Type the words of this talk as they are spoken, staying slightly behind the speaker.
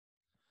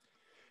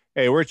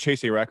Hey, we're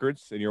Chasing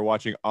Records, and you're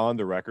watching On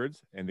the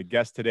Records. And the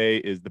guest today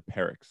is the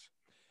Perix.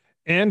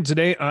 And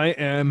today I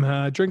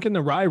am drinking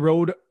the Rye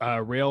Road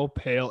Rail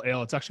Pale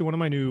Ale. It's actually one of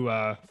my new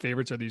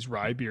favorites, are these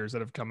rye beers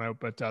that have come out,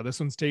 but this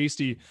one's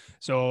tasty.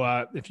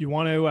 So if you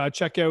want to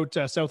check out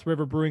South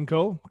River Brewing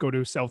Co., go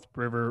to South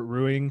River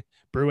 .ca,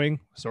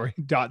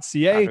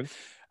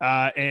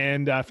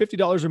 and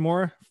 $50 or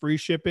more, free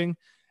shipping,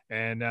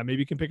 and maybe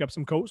you can pick up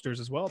some coasters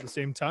as well at the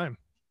same time.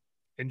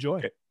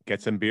 Enjoy.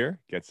 Get some beer,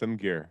 get some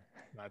gear.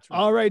 That's right.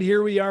 All right,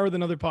 here we are with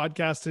another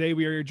podcast. Today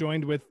we are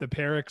joined with the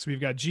Perix.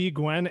 We've got G,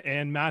 Gwen,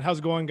 and Matt. How's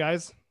it going,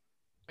 guys?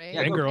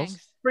 Yeah, and girls.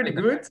 Thanks. Pretty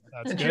good.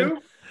 That's good.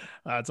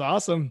 That's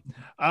awesome.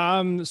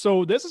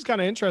 So this is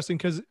kind of interesting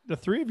because the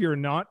three of you are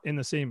not in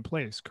the same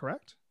place,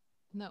 correct?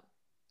 No.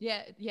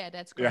 Yeah,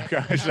 that's correct.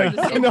 Yeah, guys,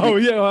 No,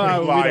 yeah,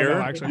 you we liar. don't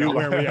know actually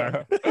where we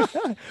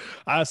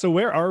are. So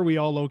where are we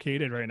all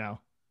located right now?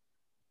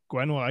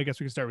 Gwen, well, I guess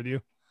we can start with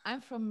you.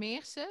 I'm from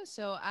Meersen,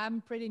 so I'm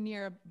pretty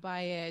near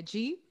by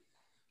G.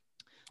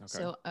 Okay.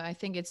 So I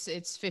think it's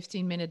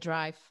 15-minute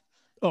drive.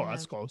 Oh,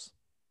 that's close.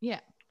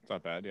 Yeah. It's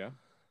not bad, yeah.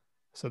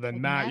 So then,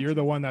 Matt, you're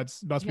the one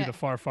must be the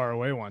far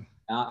away one.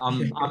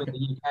 I'm in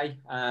the UK.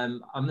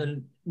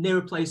 I'm near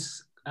a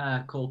place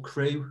called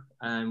Crewe,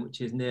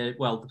 which is near,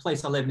 well, the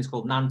place I live in is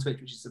called Nantwich,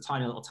 which is a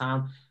tiny little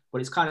town, but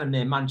it's kind of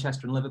near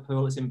Manchester and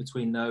Liverpool. It's in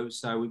between those.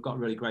 So we've got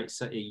really great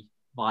city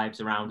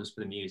vibes around us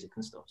for the music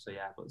and stuff. So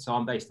yeah, so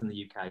I'm based in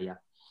the UK, yeah.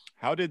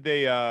 How'd you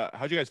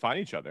guys find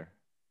each other?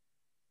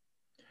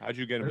 How'd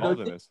you get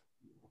involved in this?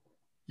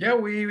 Yeah,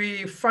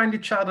 we find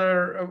each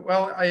other.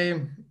 Well,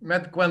 I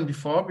met Gwen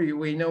before.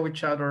 We know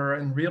each other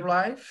in real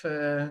life.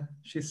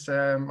 She's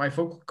my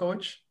vocal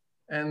coach,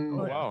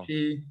 and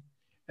she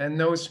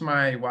knows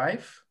my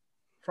wife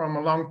from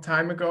a long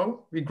time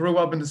ago. We grew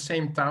up in the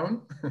same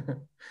town.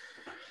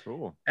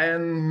 Cool.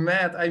 And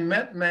I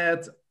met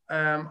Matt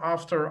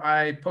after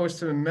I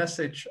posted a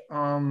message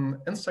on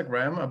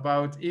Instagram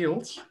about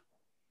eels,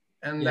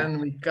 and then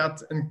we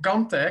got in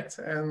contact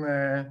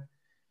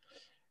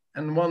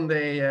and one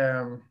day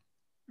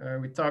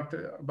we talked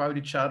about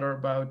each other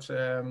about,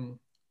 do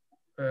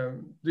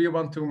you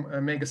want to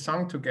make a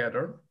song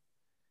together?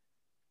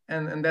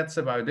 And that's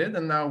about it.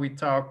 And now we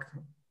talk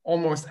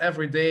almost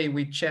every day.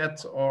 We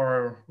chat,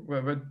 or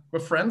we're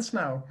friends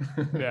now.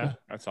 Yeah,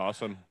 that's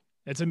awesome.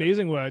 It's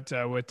amazing what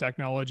with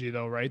technology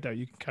though, right? That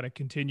you can kind of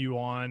continue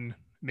on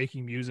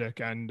making music.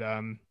 And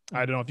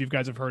I don't know if you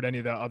guys have heard any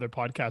of the other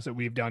podcasts that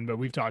we've done, but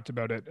we've talked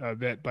about it a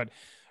bit. But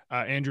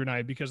Andrew and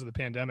I, because of the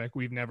pandemic,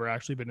 we've never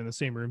actually been in the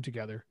same room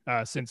together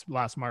since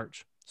last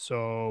March.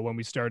 So when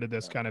we started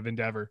this kind of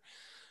endeavor,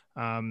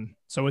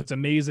 so it's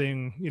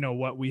amazing,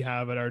 what we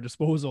have at our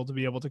disposal to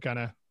be able to kind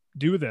of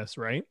do this,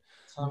 right?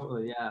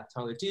 Totally, yeah,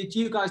 totally. Do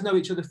you guys know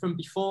each other from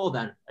before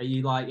then? Are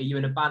you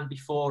in a band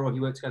before, or have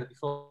you worked together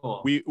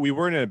before? We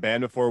weren't in a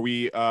band before.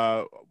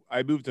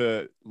 I moved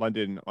to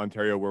London,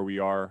 Ontario, where we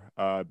are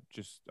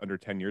just under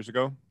 10 years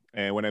ago.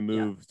 And when I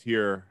moved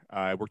here,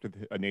 I worked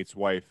with Nate's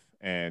wife,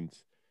 and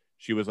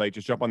she was like,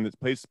 just jump on this,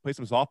 play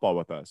some softball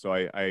with us. So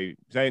I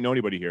didn't know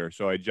anybody here.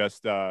 So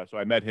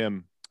I met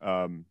him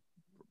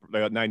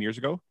like 9 years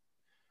ago.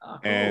 Oh,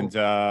 cool.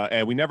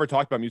 And we never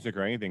talked about music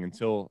or anything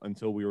until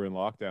we were in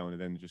lockdown, and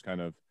then it just kind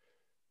of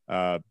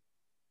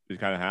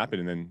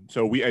happened. And then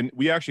so we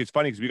actually, it's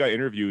funny because we got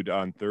interviewed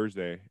on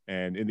Thursday,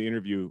 and in the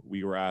interview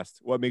we were asked,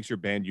 what makes your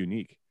band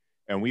unique?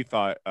 And we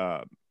thought,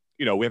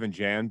 we haven't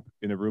jammed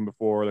in the room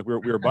before. Like we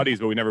were buddies,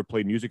 but we never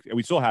played music. And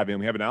we still haven't.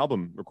 We have an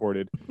album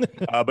recorded,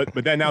 but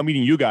then now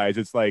meeting you guys,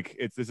 this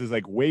is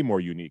like way more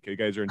unique. You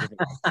guys are in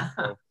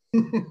different.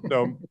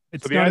 So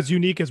it's not as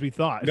unique as we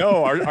thought.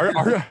 No,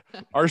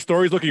 our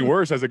story's looking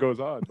worse as it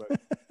goes on.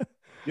 But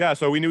yeah,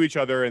 so we knew each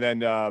other, and then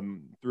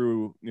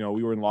through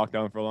we were in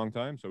lockdown for a long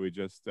time, so we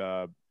just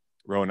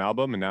wrote an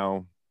album, and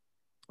now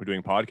we're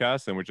doing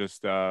podcasts, and we're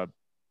just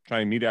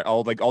trying to meet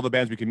all the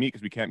bands we can meet,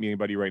 because we can't meet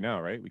anybody right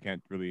now, right? We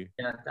can't really.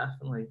 Yeah,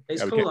 definitely.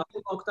 It's cool. I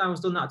think lockdown's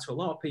done that to a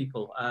lot of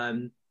people.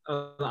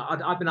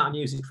 I've been out of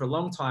music for a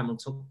long time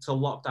until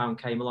lockdown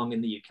came along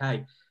in the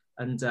UK.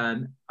 And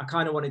I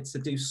kind of wanted to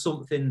do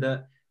something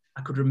that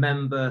I could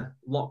remember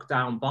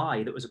lockdown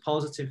by, that was a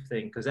positive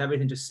thing, because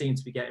everything just seemed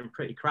to be getting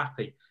pretty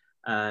crappy.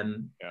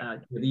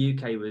 The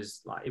UK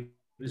was like,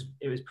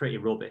 it was pretty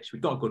rubbish. We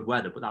got good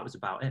weather, but that was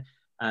about it.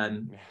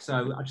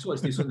 So I just wanted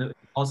to do something that was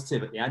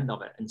positive at the end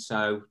of it. And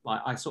so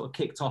I sort of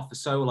kicked off a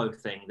solo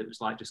thing that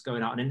was like just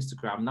going out on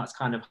Instagram. And that's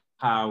kind of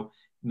how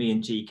me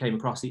and G came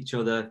across each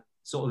other,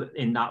 sort of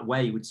in that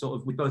way. We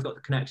both got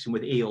the connection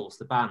with Eels,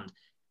 the band.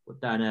 But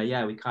then,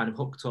 we kind of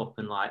hooked up,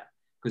 and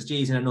because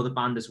G's in another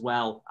band as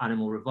well,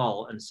 Animal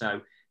Revolt. And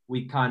so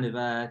we kind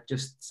of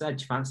just said,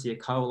 do you fancy a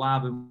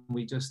collab? And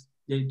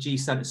G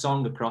sent a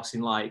song across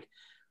in like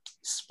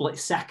split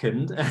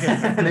second.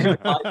 And it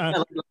was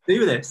like, let's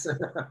do this.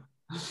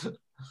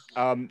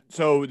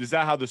 So is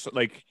that how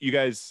you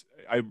guys,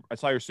 I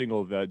saw your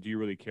single, Do You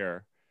Really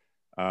Care?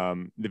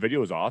 The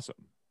video was awesome.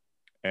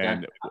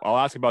 And I'll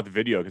ask about the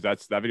video,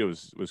 because that video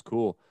was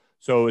cool.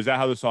 So is that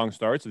how the song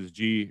starts? Is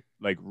G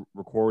like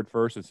record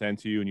first and send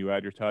to you, and you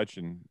add your touch?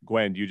 And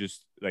Gwen, do you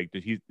just like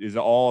is it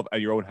all at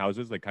your own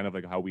houses, like kind of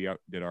like how we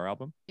did our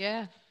album?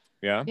 Yeah.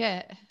 Yeah.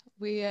 Yeah.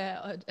 We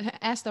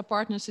asked our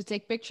partners to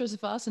take pictures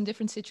of us in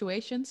different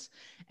situations,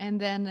 and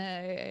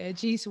then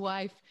G's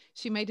wife,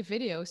 she made a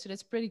video, so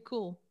that's pretty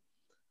cool.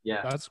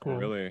 Yeah, that's cool.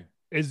 Really.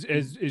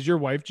 Is your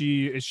wife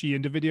G? Is she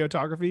into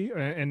videography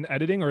and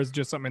editing, or is it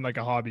just something like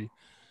a hobby?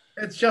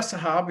 It's just a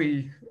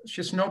hobby.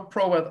 She's no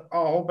pro at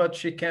all, but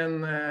she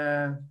can.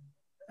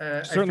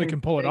 Certainly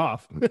can pull it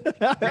off.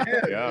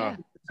 Yeah.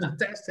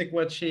 Fantastic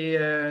what she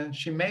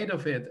made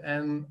of it,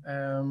 and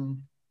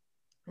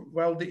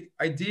well, the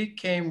idea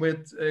came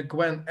with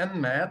Gwen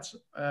and Matt.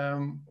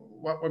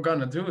 What we're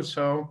gonna do.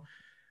 So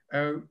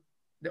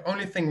the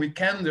only thing we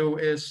can do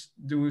is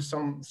do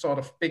some sort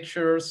of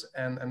pictures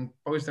and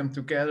post them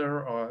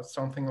together or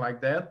something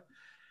like that.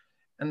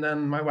 And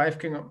then my wife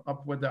came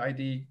up with the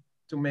idea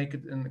to make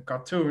it in a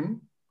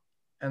cartoon.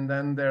 And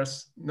then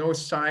there's no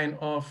sign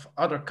of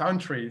other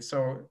country.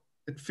 So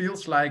it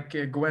feels like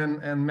Gwen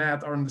and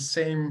Matt are in the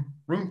same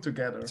room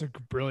together. It's a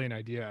brilliant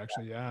idea,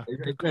 actually. Yeah.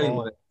 It really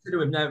was.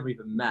 We've never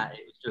even met.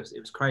 It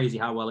was crazy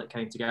how well it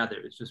came together.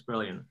 It was just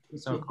brilliant.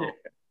 It's so cool.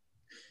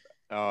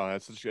 Oh,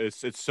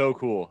 it's so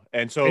cool.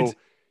 And so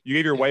you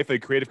gave your wife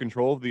like creative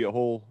control of the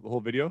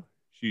whole video.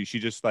 She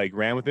just like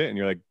ran with it, and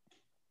you're like,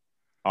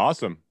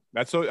 awesome.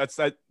 That's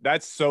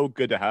so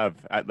good to have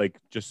at like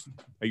just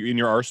like in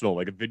your arsenal,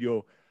 like a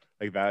video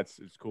like that's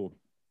it's cool.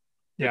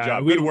 Good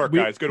job. Good work,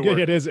 guys. Good work.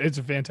 It is. It's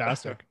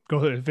fantastic.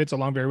 It fits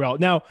along very well.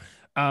 Now,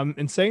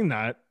 in saying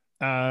that,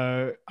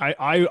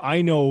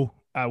 I know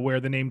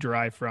where the name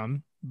derived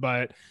from,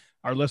 but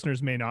our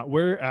listeners may not.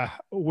 Where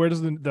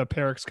does the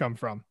Perix come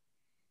from?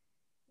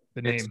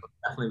 The name. It's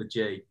definitely with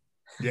G.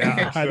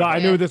 Yeah, I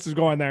knew this was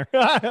going there.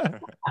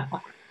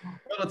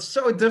 Well, it's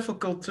so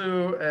difficult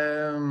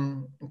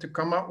to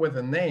come up with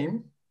a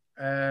name.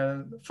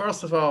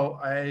 First of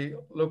all, I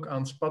look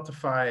on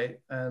Spotify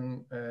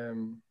and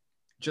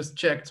just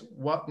checked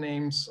what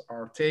names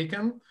are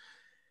taken.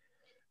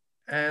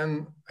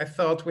 And I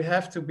thought we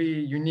have to be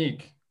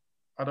unique.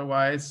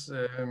 Otherwise,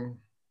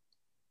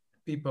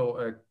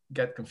 people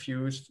get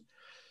confused.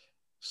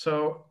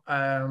 So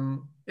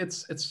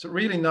it's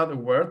really not a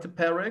word, the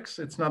Perix.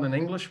 It's not an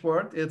English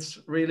word. It's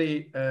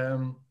really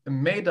a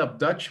made-up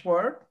Dutch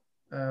word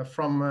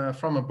from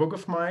a book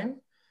of mine.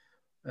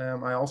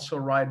 I also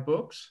write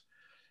books.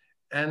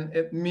 And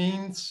it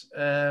means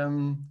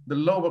the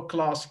lower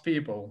class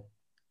people.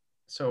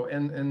 So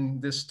in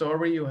this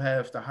story, you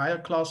have the higher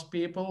class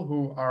people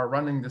who are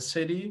running the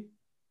city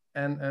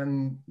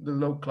and the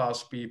low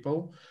class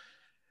people.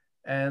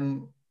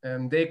 And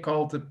they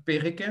called it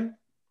Perike.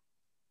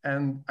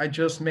 And I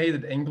just made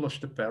it English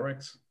to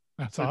Perix.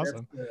 That's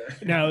awesome.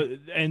 Now,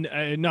 and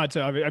not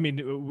to, I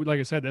mean, like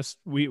I said, this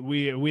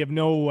we have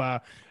no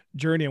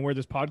journey on where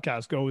this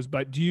podcast goes.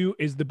 But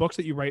is the books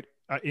that you write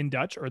in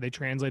Dutch, or are they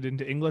translated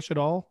into English at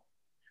all?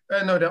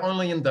 No, they're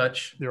only in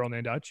Dutch. They're only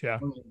in Dutch, yeah.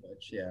 Only in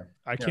Dutch, yeah.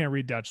 I can't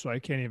read Dutch, so I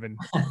can't even.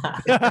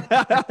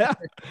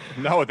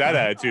 Not with that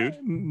attitude.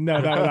 No,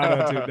 not with that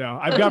attitude. No,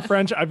 I've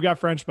got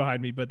French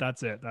behind me, but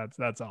that's it.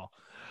 That's all.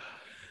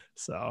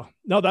 So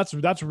no,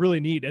 that's really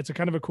neat. It's a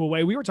kind of a cool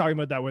way. We were talking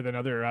about that with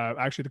another,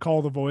 actually the Call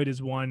of the Void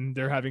is one.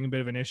 They're having a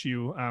bit of an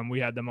issue. We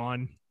had them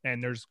on,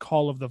 and there's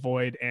Call of the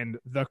Void and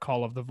the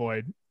Call of the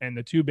Void, and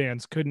the two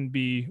bands couldn't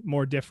be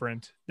more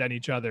different than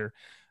each other.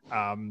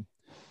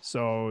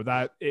 So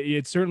that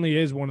it certainly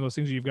is one of those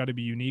things you've got to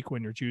be unique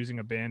when you're choosing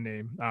a band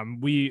name.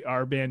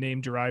 Our band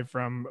name derived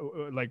from,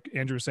 like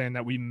Andrew was saying,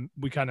 that we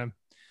kind of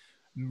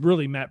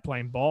really met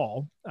playing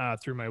ball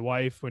through my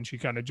wife when she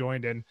kind of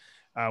joined in.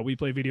 We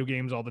play video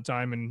games all the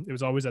time, and it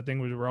was always that thing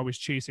where we're always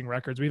chasing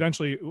records. We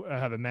eventually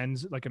have a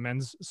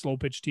men's slow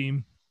pitch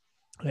team.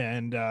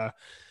 And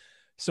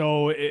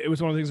so it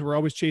was one of the things, we're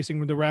always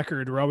chasing the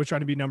record. We're always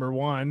trying to be number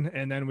one.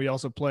 And then we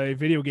also play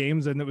video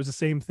games, and it was the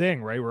same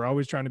thing, right? We're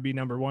always trying to be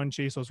number one,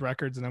 chase those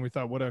records. And then we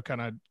thought, what a kind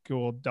of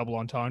cool double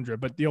entendre.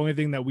 But the only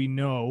thing that we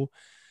know,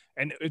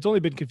 and it's only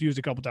been confused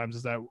a couple times,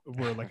 is that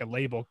we're like a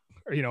label,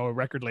 or, a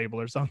record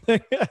label or something,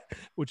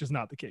 which is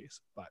not the case.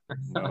 But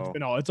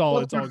no, it's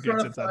all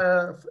good.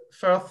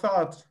 First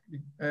thought,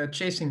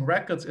 chasing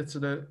records. It's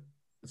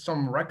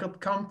some record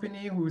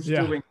company who's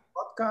doing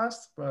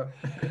podcast, but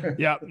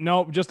yeah,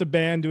 no, just a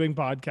band doing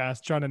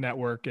podcasts, trying to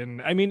network.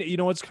 And I mean,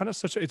 it's kind of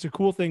it's a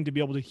cool thing to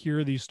be able to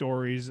hear these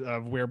stories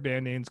of where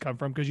band names come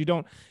from, because you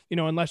don't,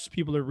 unless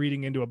people are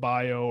reading into a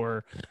bio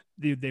or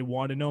they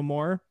want to know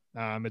more.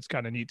 It's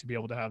kind of neat to be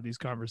able to have these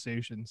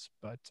conversations.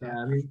 But yeah,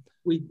 I mean,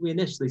 we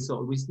initially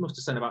we must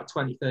have sent about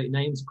 20, 30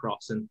 names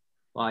across, and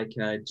like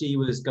G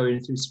was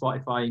going through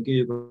Spotify and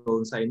Google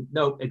and saying,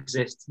 nope,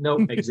 exist. Right,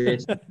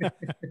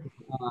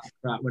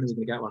 when are we going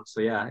to get one?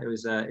 So yeah, it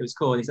was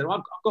cool. And he said, well,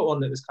 I've got one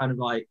that was kind of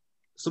like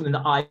something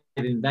that I've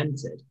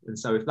invented, and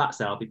so if that's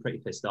there, I'll be pretty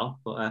pissed off.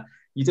 But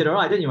you did all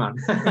right, didn't you, man?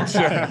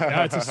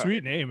 Yeah, it's a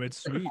sweet name.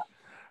 It's sweet.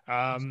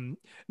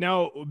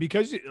 Now,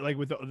 because like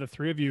with the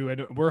three of you,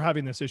 and we're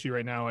having this issue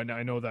right now, and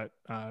I know that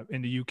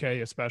in the UK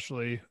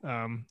especially,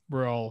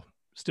 we're all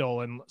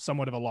still in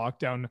somewhat of a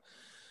lockdown.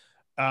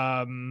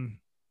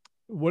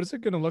 What is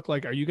it going to look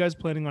like? Are you guys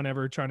planning on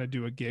ever trying to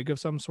do a gig of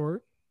some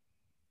sort?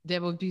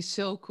 That would be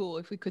so cool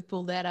if we could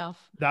pull that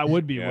off. That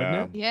would be,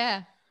 wouldn't it?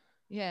 Yeah.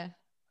 Yeah.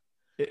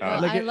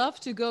 Well, I love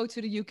to go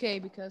to the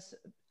UK because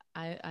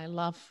I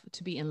love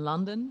to be in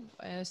London.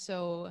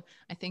 So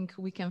I think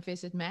we can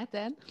visit Matt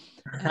then.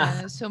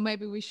 So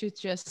maybe we should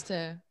just,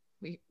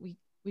 we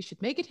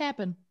should make it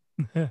happen.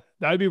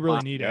 That'd be really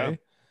neat, yeah.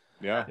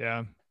 eh?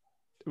 Yeah.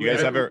 You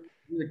guys ever,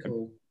 really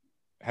cool.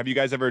 Have you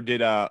guys ever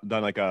done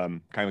like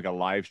kind of like a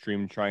live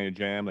stream trying to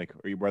jam, like,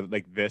 or you were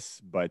like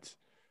this, but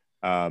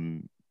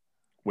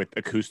with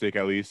acoustic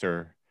at least,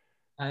 or?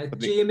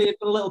 Jimmy, I've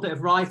got a little bit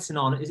of writing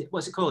on it.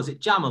 What's it called? Is it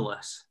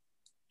Jammerless?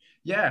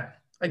 Yeah,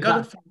 I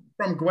got it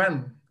from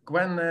Gwen.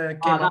 Gwen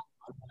came up.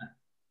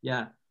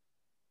 Yeah.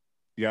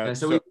 Yeah.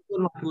 So we've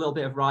done like a little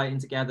bit of writing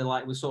together,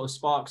 like we sort of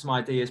spark some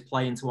ideas,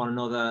 play into one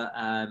another,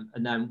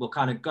 and then we'll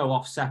kind of go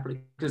off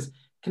separately because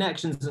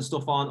connections and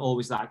stuff aren't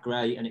always that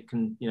great, and it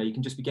can, you know, you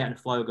can just be getting a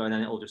flow going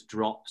and it'll just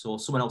drops, or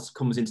someone else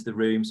comes into the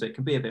room, so it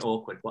can be a bit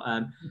awkward.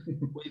 But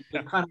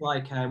we've kind of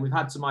like we've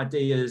had some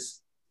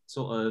ideas,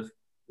 sort of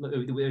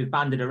we've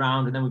banded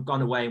around, and then we've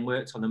gone away and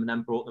worked on them, and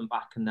then brought them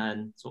back, and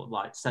then sort of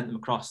like sent them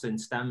across in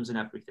stems and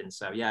everything.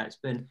 So yeah, it's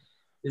been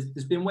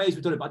there's been ways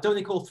we've done it, but I don't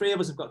think all three of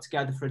us have got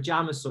together for a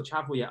jam as such,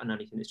 have we yet, on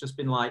anything? It's just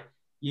been like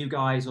you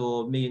guys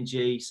or me and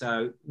G,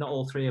 so not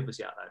all three of us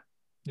yet though.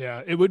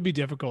 Yeah, it would be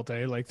difficult,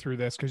 like through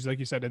this, because like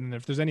you said, and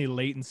if there's any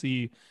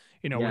latency,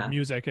 you know, with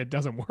music, it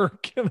doesn't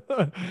work.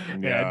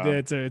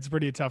 It's a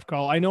pretty tough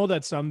call. I know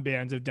that some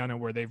bands have done it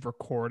where they've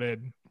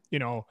recorded, you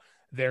know,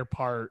 their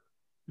part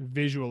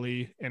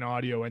visually in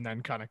audio and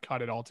then kind of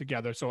cut it all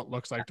together so it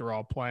looks like they're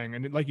all playing.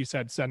 And like you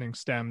said, sending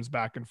stems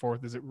back and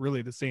forth, is it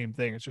really the same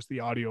thing? It's just the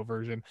audio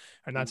version,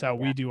 and that's how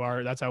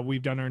that's how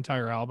we've done our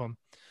entire album,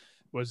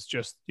 was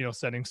just, you know,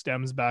 sending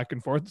stems back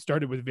and forth. It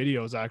started with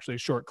videos, actually,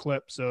 short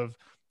clips of,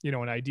 you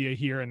know, an idea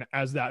here, and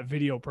as that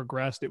video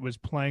progressed, it was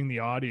playing the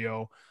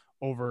audio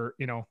over,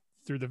 you know,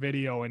 through the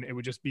video, and it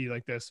would just be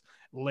like this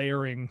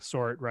layering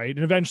sort, right?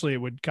 And eventually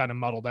it would kind of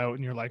muddled out,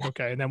 and you're like,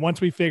 okay. And then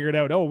once we figured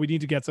out, oh, we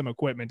need to get some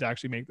equipment to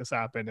actually make this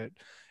happen, it,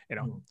 you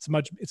know,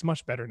 it's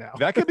much better now.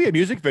 That could be a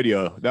music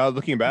video now,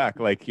 looking back,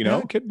 like, you know,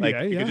 it could be,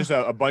 like you could just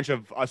a bunch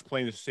of us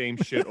playing the same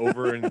shit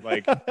over, and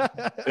like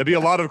there'd be a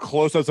lot of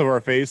close-ups of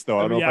our face though.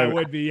 I don't know if it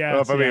would be,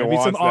 it'd be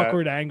some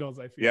awkward angles,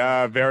 I feel.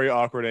 Yeah, very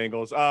awkward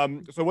angles.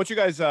 So what's you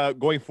guys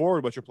going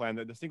forward? What's your plan?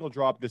 The single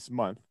dropped this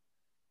month.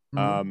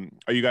 Are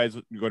you guys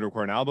going to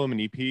record an album, an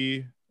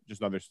EP,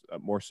 just another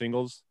more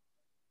singles?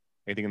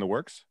 Anything in the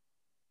works?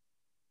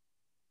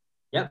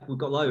 Yep, we've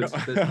got loads.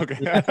 Okay.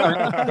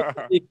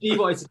 If you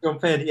wanted to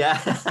jump in, yeah.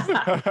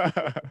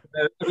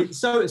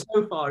 So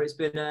far it's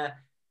been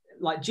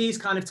like G's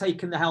kind of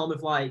taken the helm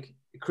of like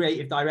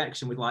creative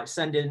direction with like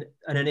sending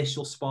an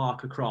initial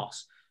spark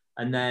across,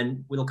 and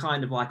then we'll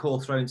kind of like all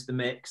throw into the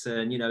mix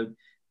and, you know,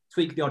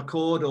 tweak the odd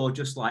chord or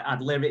just like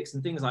add lyrics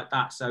and things like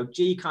that. So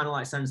G kind of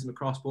like sends them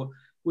across, but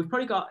we've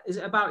probably got, is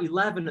it about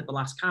 11 at the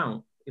last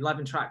count?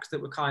 11 tracks that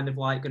we're kind of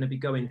like going to be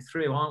going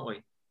through, aren't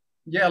we?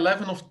 Yeah,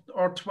 11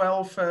 or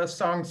 12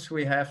 songs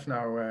we have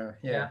now.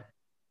 Yeah.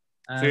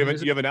 So you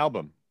have an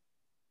album?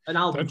 An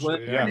album.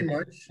 Pretty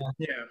much.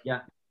 Yeah.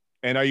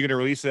 And are you going to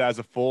release it as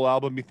a full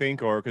album, you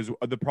think? Or because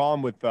the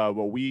problem with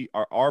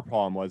our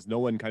problem was no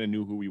one kind of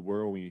knew who we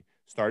were when we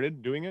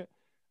started doing it.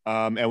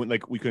 And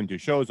like we couldn't do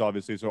shows,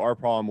 obviously. So our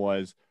problem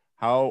was,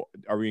 how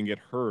are we going to get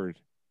heard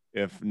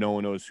if no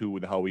one knows who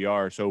the hell we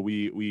are? So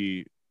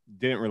we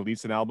didn't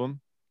release an album.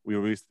 We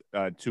released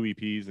 2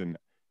 EPs, and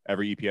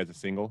every EP has a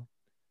single.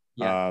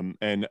 Yeah.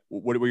 And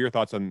what were your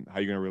thoughts on how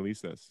you're going to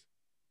release this?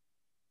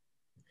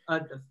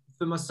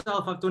 For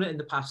myself, I've done it in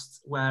the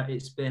past where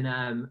it's been,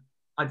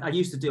 I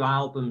used to do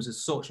albums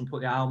as such and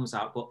put the albums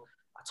out, but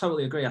I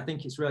totally agree. I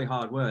think it's really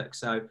hard work.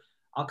 So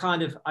I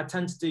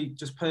tend to do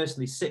just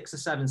personally 6 or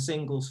 7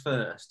 singles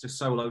first, just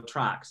solo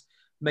tracks,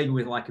 maybe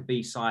with like a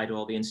B-side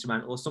or the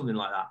instrumental or something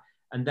like that.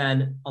 And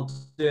then I'll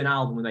do an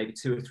album with maybe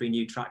 2 or 3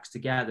 new tracks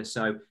together.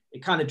 So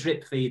it kind of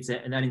drip feeds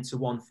it and then into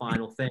one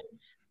final thing.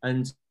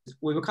 And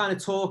we were kind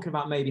of talking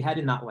about maybe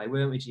heading that way,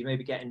 weren't we?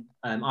 Maybe getting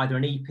either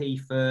an EP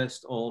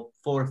first or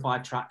 4 or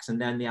 5 tracks and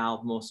then the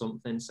album or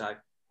something. So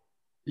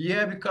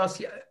yeah,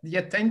 because the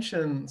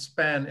attention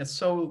span is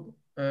so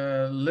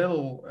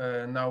little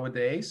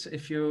nowadays.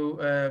 If you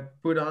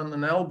put on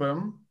an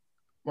album,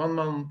 1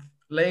 month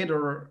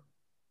later,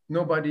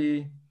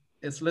 nobody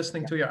is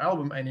listening to your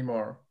album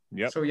anymore.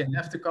 Yep. So you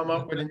have to come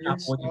up with a new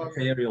song.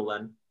 Material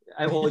then.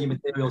 All your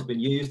material's been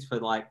used for,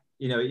 like,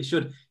 you know, it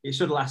should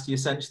last you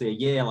essentially a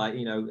year, like,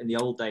 you know, in the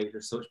old days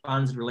as such.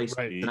 Bands would release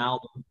an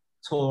album,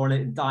 tour on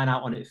it and dine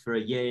out on it for a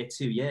year,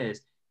 2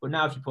 years. But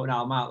now if you put an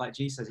album out, like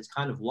G says, it's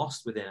kind of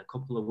lost within a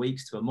couple of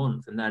weeks to a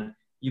month, and then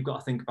you've got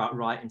to think about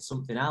writing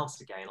something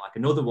else again, like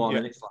another one. Yeah.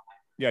 And it's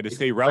like, to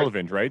stay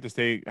relevant, right?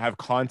 To have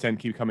content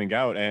keep coming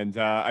out. And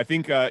I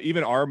think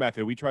even our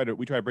method, we try to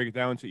break it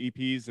down to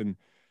EPs, and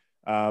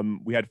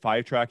we had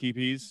 5-track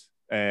EPs,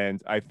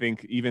 And I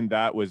think even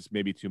that was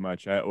maybe too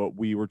much.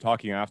 We were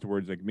talking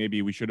afterwards, like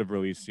maybe we should have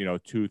released,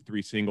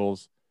 2-3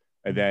 singles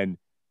and then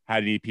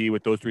had an EP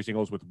with those 3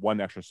 singles with 1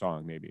 extra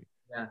song, maybe.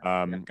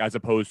 As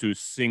opposed to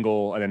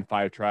single and then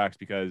 5 tracks,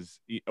 because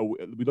we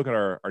look at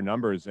our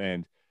numbers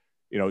and,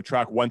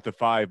 track 1 to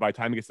 5, by the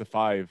time it gets to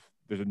 5,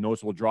 there's a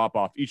noticeable drop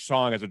off. Each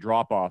song has a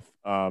drop off.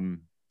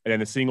 And then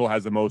the single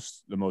has the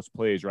most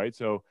plays, right?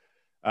 So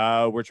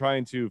we're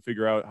trying to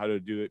figure out how to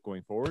do it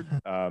going forward.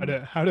 How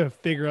to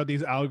figure out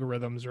these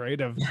algorithms, right?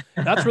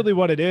 That's really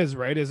what it is,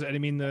 right?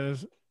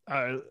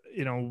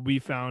 We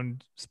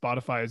found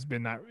Spotify has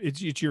been that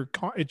it's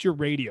your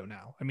radio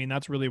now. I mean,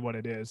 that's really what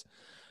it is.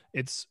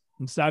 It's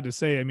sad to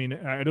say. I mean,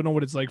 I don't know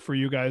what it's like for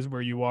you guys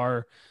where you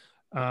are,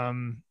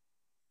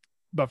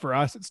 but for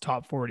us, it's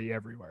top 40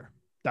 everywhere.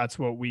 That's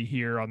what we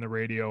hear on the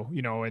radio,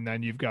 and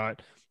then you've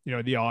got,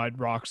 the odd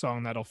rock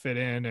song that'll fit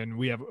in. And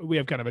we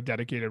have kind of a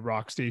dedicated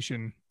rock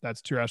station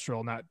that's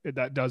terrestrial, and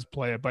that does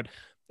play it, but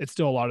it's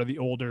still a lot of the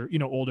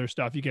older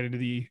stuff. You get into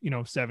the,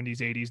 70s,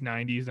 80s,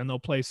 90s, and they'll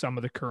play some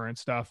of the current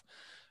stuff,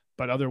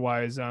 but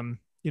otherwise,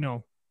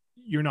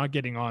 you're not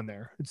getting on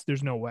there.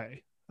 There's no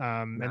way,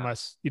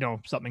 unless,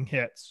 something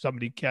hits,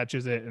 somebody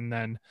catches it, and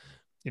then,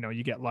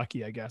 you get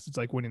lucky, I guess. It's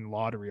like winning the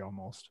lottery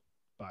almost.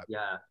 But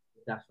yeah,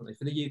 definitely.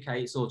 For the UK,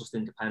 it's all just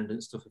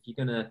independent stuff. If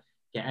you're going to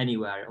get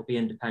anywhere, it'll be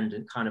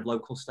independent kind of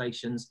local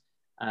stations.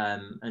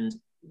 And,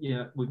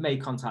 we've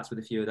made contacts with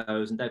a few of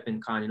those, and they've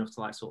been kind enough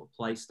to sort of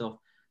play stuff.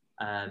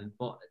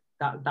 But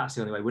that's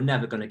the only way. We're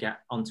never going to get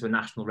onto a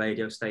national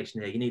radio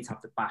station here. You need to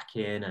have the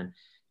back-in, and,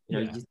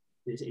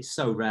 it's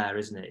so rare,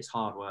 isn't it? It's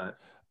hard work.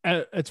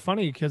 It's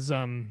funny because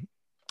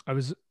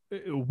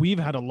we've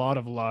had a lot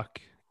of luck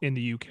in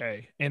the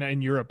UK and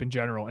in Europe in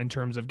general, in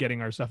terms of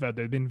getting our stuff out.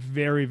 They've been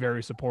very,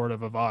 very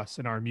supportive of us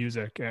and our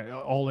music,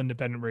 all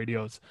independent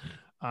radios.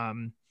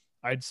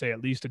 I'd say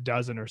at least a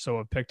dozen or so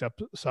have picked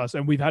up us,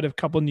 and we've had a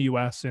couple in the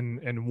US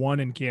and 1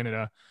 in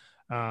Canada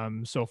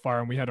so far.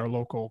 And we had our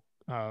local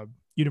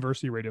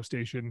university radio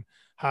station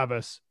have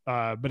us,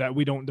 but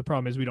the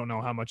problem is we don't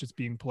know how much it's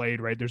being played,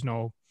 right? There's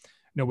no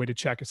way to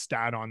check a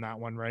stat on that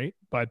one, right?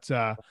 But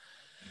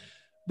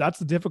that's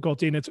the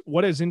difficulty. And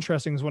what is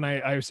interesting is when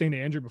I was saying to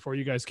Andrew before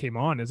you guys came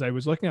on, is I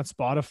was looking at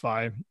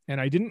Spotify, and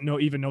I didn't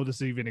even know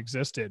this even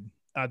existed,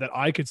 that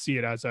I could see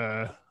it as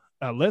a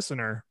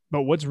listener.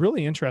 But what's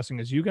really interesting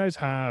is you guys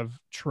have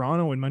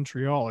Toronto and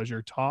Montreal as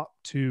your top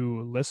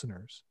 2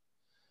 listeners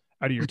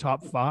out of your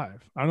top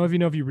 5. I don't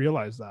know if you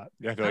realize that.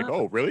 Yeah, they're like,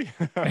 oh, really?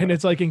 And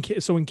it's like in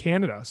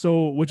Canada,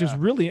 which is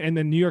really, and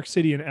then New York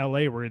City and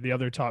LA were the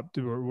other top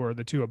 2, were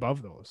the 2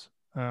 above those.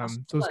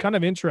 So it's kind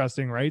of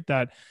interesting, right?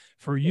 That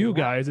for you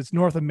guys, it's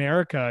North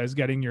America is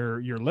getting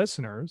your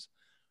listeners,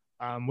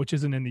 which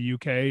isn't in the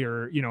UK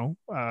or,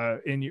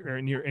 in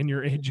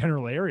your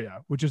general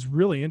area, which is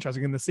really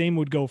interesting. And the same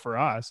would go for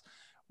us.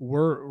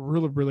 We're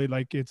really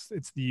like, it's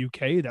the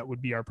UK that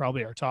would be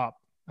probably our top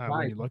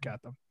when you look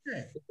at them.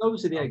 It's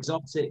obviously the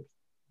exotic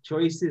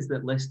choices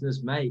that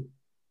listeners make.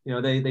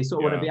 They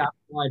sort of want to be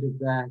outside of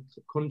their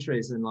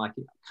countries, and like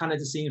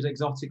Canada seems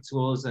exotic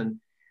to us, and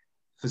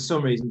for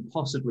some reason,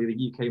 possibly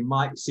the UK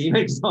might seem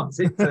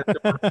exotic to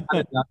Canada.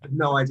 I have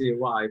no idea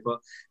why, but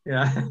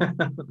yeah.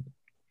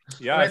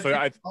 Yeah, so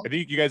I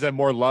think you guys have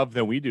more love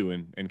than we do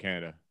in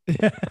Canada.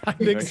 Yeah, I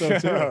think so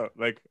too.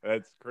 Like,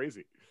 that's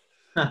crazy.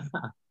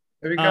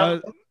 We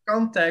got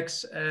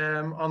contacts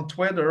on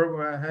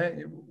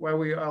Twitter where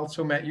we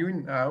also met you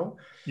now.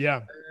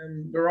 Yeah.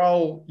 They're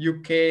all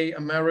UK,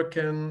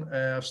 American,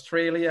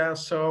 Australia.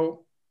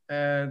 So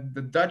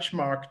the Dutch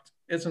market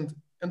isn't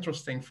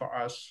interesting for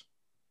us.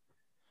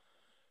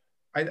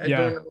 I don't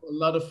know a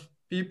lot of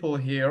people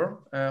here,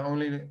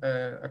 only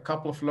a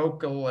couple of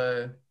local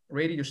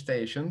radio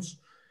stations,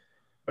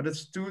 but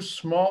it's too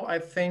small, I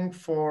think,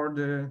 for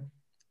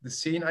the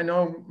scene. I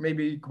know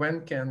maybe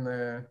Gwen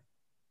can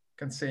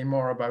say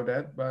more about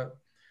that, but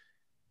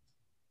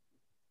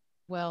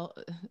well,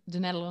 the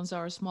Netherlands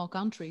are a small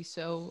country,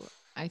 so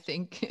I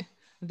think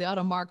the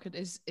other market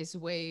is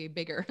way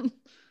bigger.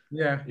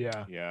 Yeah,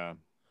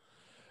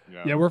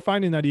 we're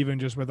finding that even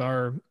just with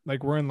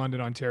we're in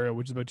London, Ontario,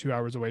 which is about 2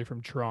 hours away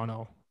from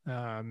Toronto,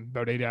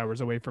 about 8 hours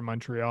away from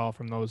Montreal,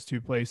 from those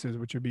 2 places,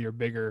 which would be your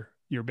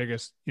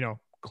biggest,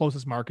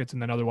 closest markets,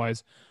 and then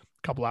otherwise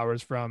a couple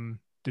hours from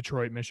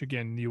Detroit,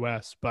 Michigan,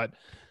 US. But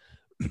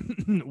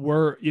there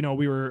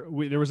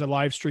was a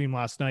live stream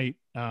last night,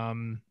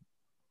 or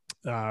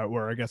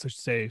I guess I should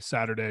say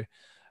Saturday,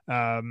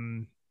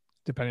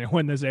 depending on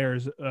when this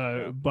airs.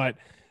 But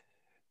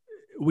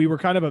we were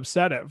kind of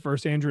upset at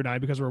first, Andrew and I,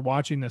 because we're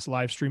watching this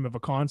live stream of a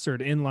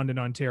concert in London,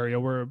 Ontario.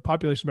 We're a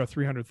population of about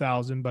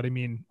 300,000, but I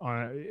mean,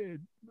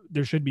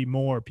 there should be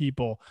more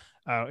people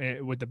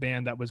with the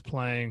band that was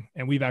playing.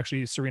 And we've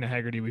actually, Serena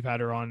Haggerty, we've had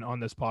her on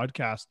this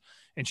podcast,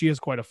 and she has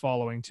quite a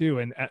following too.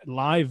 And at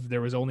live,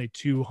 there was only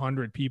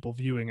 200 people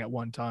viewing at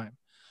one time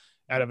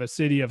out of a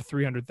city of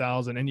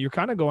 300,000. And you're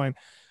kind of going,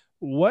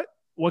 what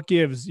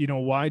gives,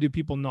 why do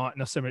people not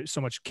necessarily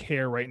so much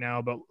care right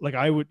now? But like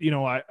I would,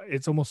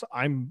 it's almost,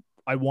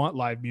 I want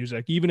live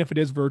music, even if it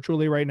is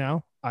virtually right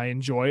now.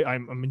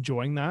 I'm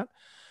enjoying that.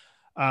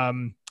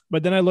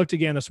 But then I looked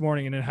again this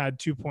morning and it had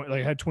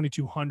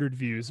 2,200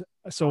 views.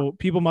 So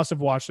people must have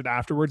watched it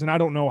afterwards. And I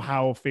don't know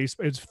how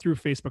it's through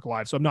Facebook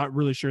Live. So I'm not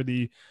really sure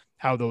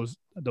how those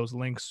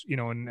links, you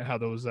know, and how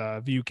those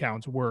view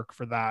counts work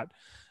for that.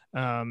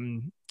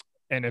 And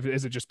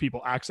is it just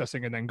people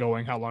accessing and then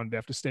going, how long do they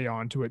have to stay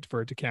on to it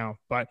for it to count?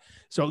 But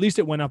so at least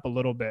it went up a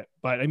little bit.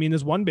 But I mean,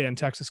 there's one band,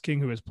 Texas King,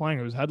 who was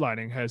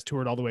headlining, has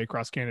toured all the way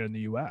across Canada and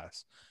the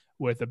US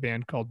with a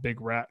band called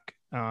Big Wreck,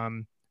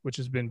 which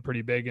has been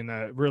pretty big in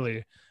the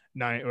really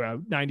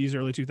 90s,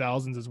 early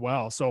 2000s as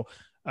well. So,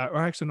 or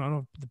actually, I don't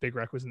know if the Big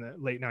Wreck was in the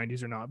late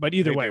 90s or not, but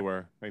either way,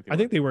 I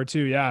think they were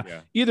too. Yeah.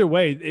 Either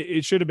way,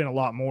 it should have been a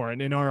lot more.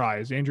 And in our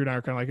eyes, Andrew and I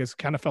are kind of like, it's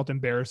kind of felt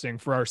embarrassing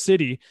for our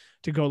city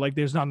to go like,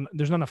 there's not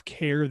enough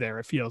care there.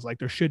 It feels like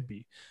there should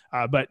be,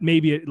 but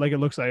maybe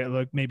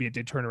maybe it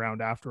did turn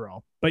around after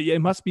all. But yeah,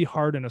 it must be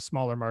hard in a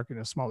smaller market,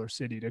 in a smaller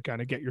city, to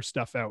kind of get your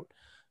stuff out,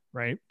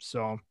 right?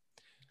 So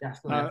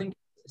definitely, I think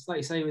it's like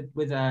you say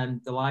with the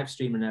live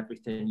stream and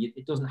everything.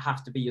 It doesn't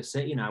have to be your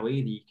city now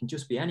either. You can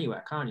just be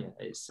anywhere, can't you?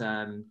 It's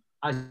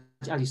as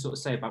you sort of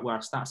say about where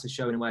our stats are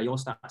showing and where your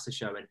stats are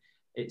showing.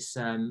 It's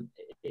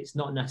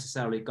not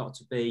necessarily got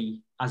to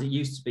be as it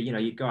used to be. You know,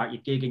 you go out, you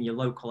gig in your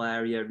local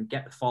area and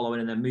get the following,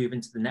 and then move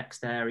into the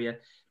next area.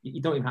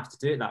 You don't even have to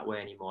do it that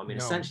way anymore. I mean,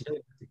 essentially, you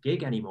don't have to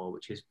gig anymore,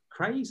 which is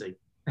crazy.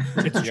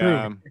 It's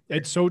true.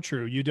 It's so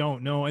true. You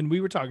don't know. And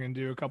we were talking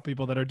to a couple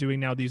people that are doing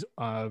now these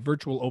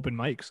virtual open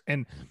mics.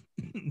 And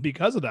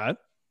because of that,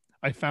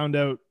 I found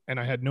out, and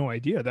I had no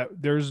idea, that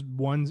there's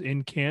ones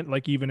in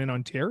even in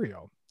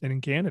Ontario and in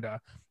Canada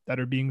that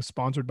are being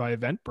sponsored by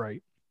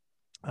Eventbrite.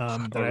 I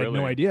had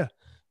no idea.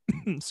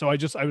 So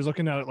I was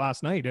looking at it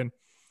last night, and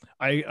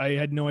I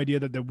had no idea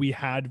that we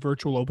had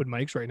virtual open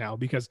mics right now,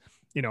 because,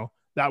 you know,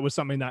 that was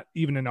something that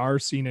even in our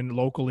scene and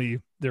locally,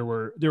 there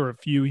were a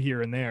few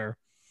here and there.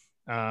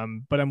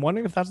 But I'm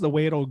wondering if that's the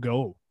way it'll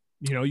go,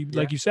 you know,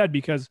 like you said,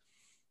 because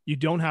you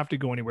don't have to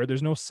go anywhere.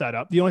 There's no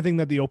setup. The only thing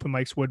that the open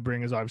mics would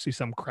bring is obviously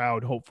some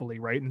crowd, hopefully,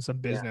 right, and some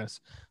business.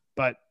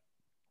 But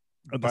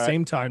at the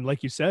same time,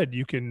 like you said,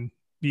 you can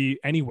be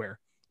anywhere,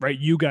 right?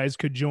 You guys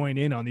could join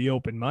in on the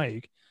open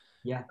mic.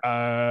 Yeah.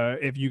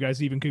 If you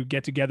guys even could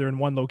get together in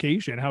one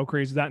location, how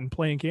crazy is that, and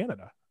play in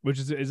Canada, which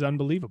is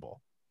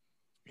unbelievable.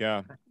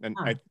 Yeah. And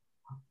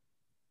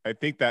I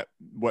think that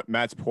what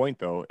Matt's point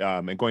though,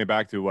 and going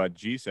back to what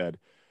G said,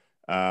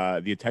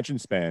 the attention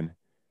span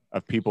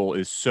of people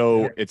is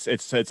so it's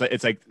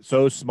like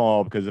so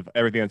small because of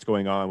everything that's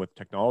going on with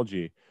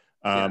technology.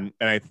 And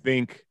I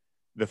think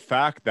the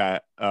fact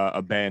that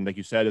a band, like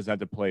you said, doesn't have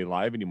to play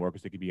live anymore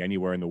because they could be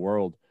anywhere in the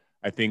world.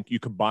 I think you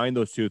combine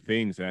those two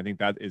things, and I think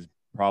that is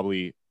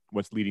probably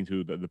what's leading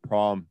to the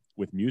problem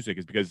with music,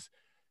 is because,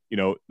 you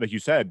know, like you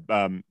said,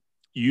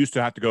 you used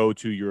to have to go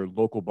to your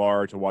local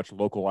bar to watch a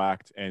local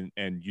act, and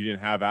you didn't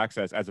have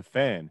access as a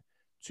fan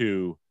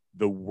to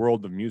the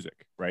world of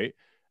music, right?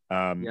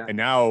 And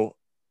now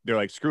they're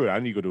like, screw it, I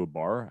don't need to go to a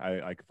bar.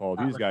 I can follow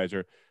these guys.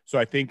 So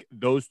I think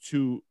those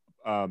two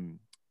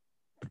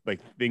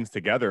like things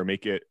together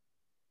make it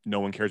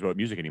no one cares about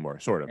music anymore,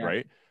 sort of,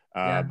 right?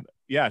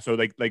 So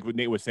like what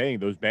Nate was saying,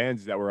 those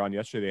bands that were on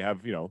yesterday, they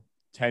have, you know,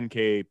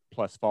 10K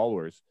plus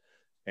followers,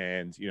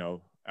 and, you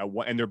know,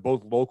 and they're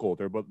both local.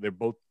 They're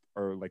both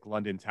are like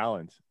London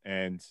talent,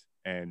 and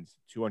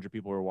 200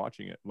 people are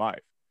watching it live.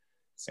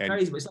 It's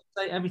crazy, but it's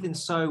like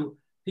everything's so,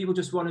 people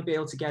just want to be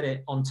able to get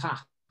it on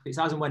tap. It's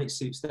as and when it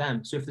suits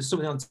them. So if there's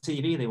something on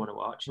TV they want to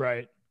watch,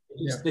 right,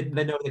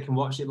 they know they can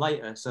watch it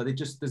later. So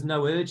there's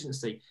no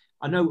urgency.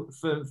 I know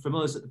from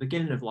us at the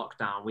beginning of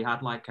lockdown, we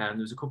had like there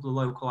was a couple of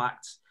local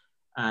acts,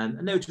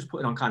 and they were just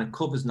putting on kind of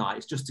covers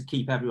nights just to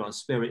keep everyone's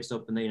spirits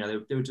up, and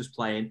they were just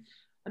playing,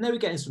 and they were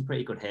getting some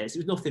pretty good hits. It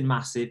was nothing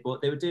massive,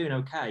 but they were doing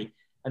okay.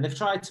 And they've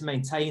tried to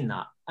maintain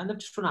that, and they've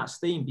just run out of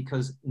steam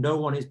because no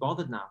one is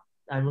bothered now.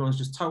 Everyone's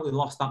just totally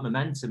lost that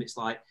momentum. It's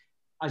like,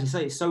 as you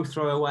say, it's so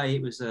throwaway.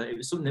 It was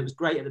something that was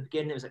great at the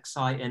beginning. It was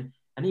exciting,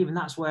 and even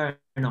that's wearing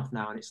off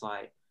now. And it's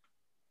like,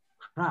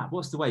 crap,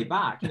 what's the way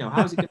back? You know,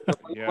 how's it going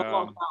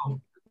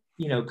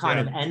to kind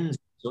of ends?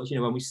 You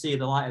know, when we see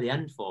the light at the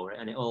end for it,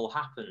 and it all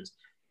happens,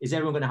 is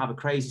everyone going to have a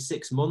crazy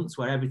 6 months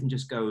where everything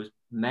just goes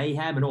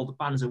mayhem and all the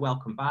bands are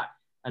welcome back?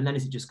 And then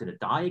is it just going to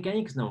die again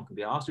because no one can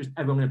be asked? Or is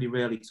everyone going to be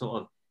really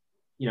sort of,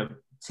 you know,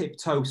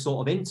 tiptoe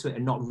sort of into it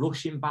and not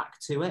rushing back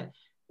to it?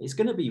 It's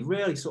going to be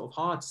really sort of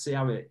hard to see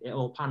how it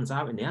all pans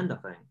out in the end, I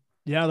think.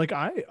 Yeah, like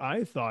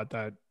I thought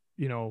that,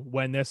 you know,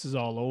 when this is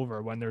all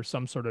over, when there's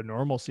some sort of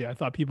normalcy, I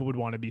thought people would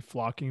want to be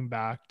flocking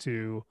back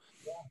to,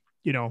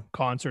 you know,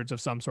 concerts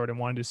of some sort and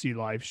wanted to see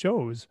live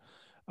shows.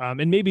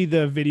 And maybe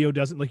the video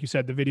doesn't, like you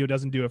said, the video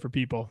doesn't do it for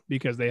people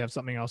because they have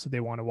something else that they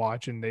want to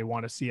watch and they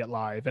want to see it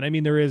live. And I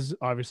mean, there is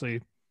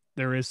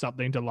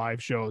something to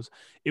live shows.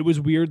 It was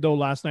weird though,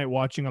 last night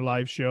watching a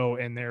live show,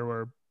 and there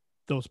were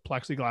those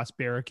plexiglass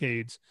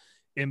barricades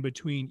in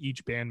between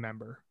each band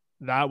member.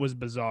 That was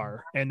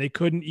bizarre. And they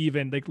couldn't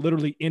even, like,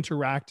 literally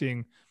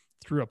interacting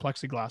through a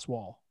plexiglass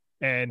wall.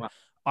 And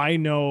I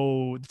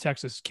know the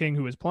Texas King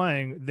who was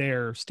playing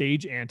their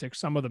stage antics,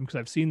 some of them, because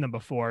I've seen them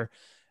before.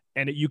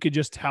 And you could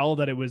just tell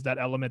that it was that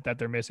element that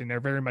they're missing. They're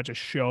very much a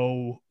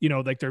show, you know,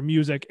 like their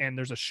music, and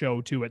there's a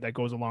show to it that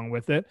goes along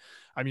with it.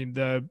 I mean,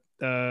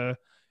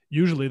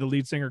 usually the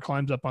lead singer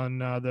climbs up on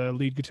the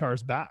lead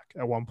guitar's back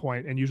at one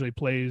point and usually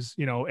plays,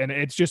 you know, and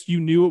it's just, you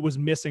knew it was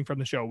missing from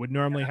the show. It would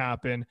normally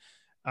happen.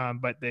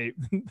 But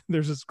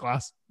there's this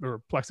glass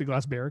or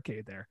plexiglass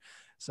barricade there.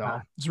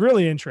 So it's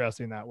really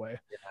interesting that way.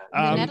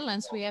 In the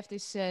Netherlands, we have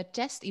these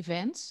test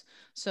events.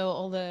 So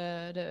all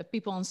the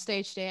people on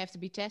stage, they have to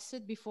be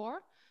tested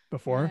before.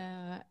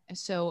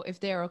 So if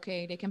they're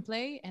okay, they can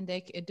play, and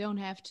they don't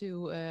have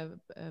to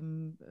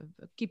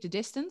keep the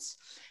distance.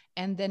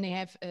 And then they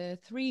have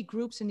 3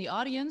 groups in the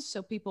audience.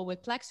 So people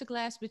with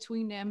plexiglass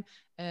between them,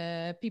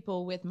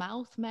 people with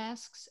mouth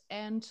masks,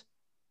 and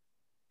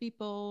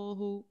people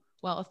who,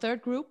 well, a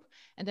third group.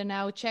 And they're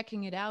now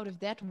checking it out if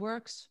that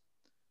works.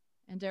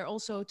 And they're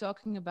also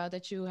talking about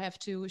that you have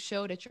to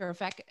show that you're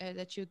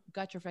that you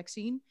got your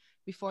vaccine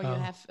before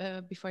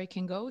you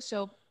can go.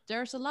 So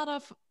there's a lot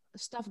of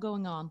stuff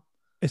going on.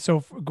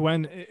 So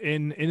Gwen,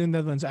 in the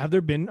Netherlands, have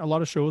there been a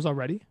lot of shows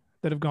already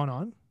that have gone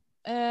on?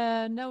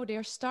 No,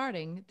 they're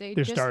starting. They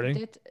did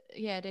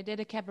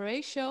a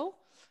cabaret show.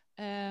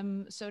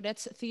 So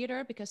that's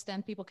theater, because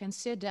then people can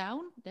sit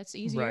down. That's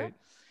easier. Right.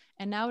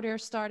 And now they're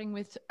starting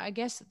with, I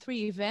guess,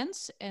 3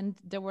 events, and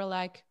there were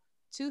like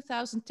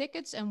 2,000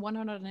 tickets and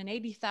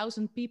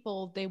 180,000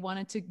 people they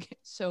wanted to get.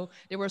 So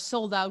they were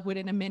sold out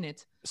within a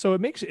minute. So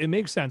it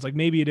makes sense. Like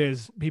maybe it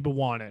is people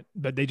want it,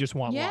 but they just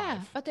want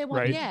live. But they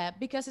want,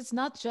 because it's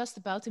not just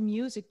about the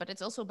music, but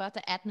it's also about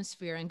the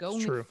atmosphere and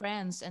going with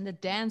friends and the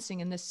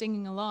dancing and the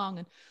singing along.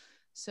 And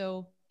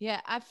so,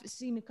 I've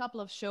seen a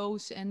couple of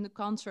shows and the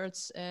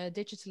concerts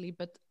digitally,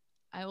 but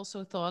I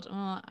also thought,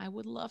 I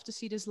would love to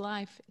see this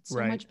live. It's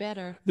so much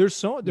better.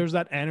 There's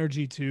that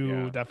energy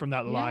too, that from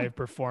that live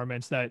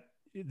performance, that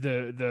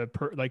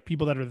like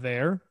people that are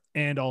there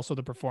and also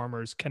the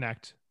performers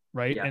connect,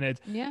 right?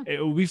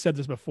 And we've said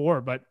this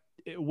before, but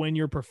when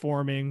you're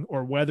performing,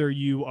 or whether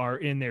you are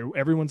in there,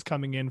 everyone's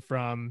coming in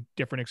from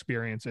different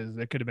experiences.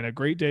 It could have been a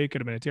great day,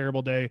 could have been a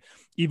terrible day.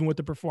 Even with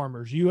the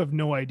performers, you have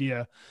no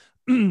idea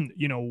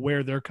you know,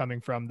 where they're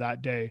coming from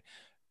that day,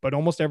 but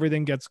almost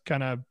everything gets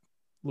kind of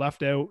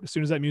left out as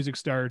soon as that music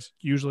starts.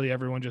 Usually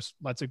everyone just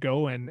lets it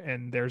go,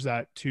 and there's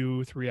that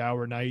 2-3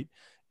 hour night.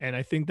 And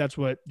I think that's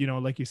what, you know,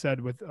 like you said,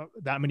 with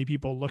that many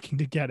people looking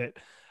to get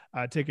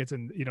tickets,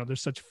 and, you know,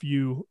 there's such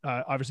few,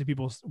 obviously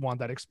people want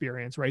that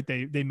experience, right?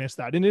 They miss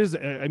that. And it is,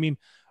 I mean,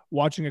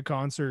 watching a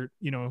concert,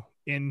 you know,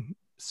 in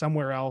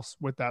somewhere else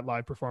with that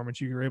live performance,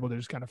 you're able to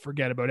just kind of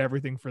forget about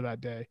everything for that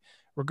day,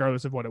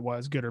 regardless of what it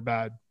was, good or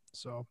bad.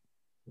 So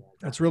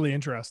that's really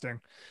interesting.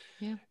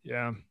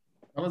 Yeah.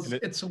 Well,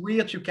 it's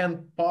weird. You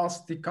can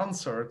pause the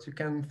concert. You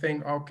can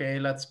think, okay,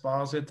 let's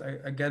pause it.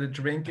 I get a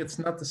drink. It's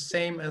not the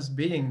same as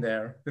being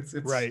there. It's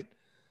right.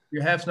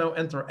 You have no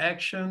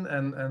interaction,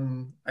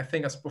 and I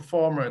think as a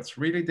performer, it's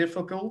really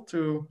difficult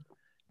to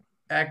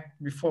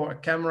act before a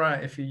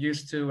camera if you're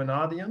used to an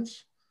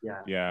audience.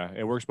 Yeah,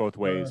 it works both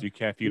ways. You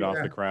can't feed off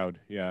the crowd.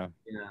 Yeah,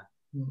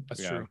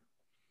 that's true.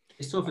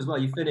 It's tough as well.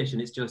 You finish,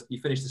 and it's just, you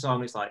finish the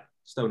song, it's like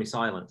stony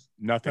silence.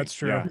 Nothing. That's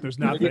true. There's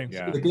nothing.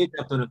 The gigs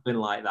have done been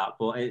like that,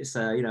 but it's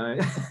you know.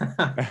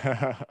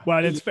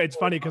 Well, it's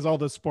funny because all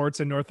the sports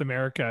in North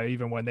America,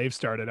 even when they've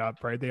started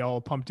up, right, they all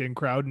pumped in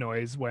crowd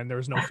noise when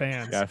there's no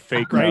fans.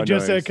 Fake crowd right,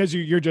 just noise. because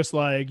you're just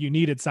like, you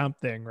needed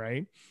something,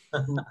 right?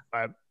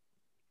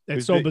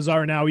 It's so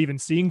bizarre now, even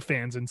seeing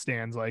fans in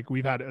stands. Like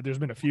there's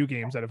been a few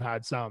games that have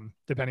had some,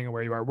 depending on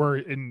where you are. We're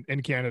in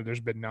Canada, there's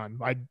been none.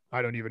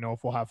 I don't even know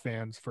if we'll have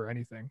fans for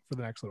anything for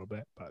the next little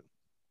bit, but.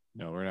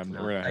 No, we're not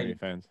having any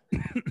fans.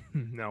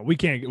 No, we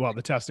can't. Well,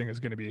 the testing is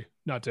going to be,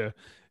 not to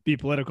be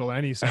political in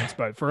any sense,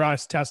 but for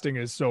us, testing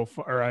is so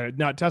far, or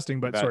not testing,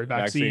 but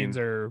vaccines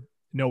are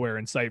nowhere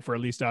in sight for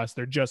at least us.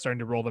 They're just starting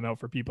to roll them out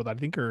for people that I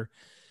think are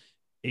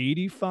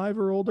 85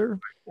 or older.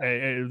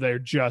 They're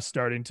just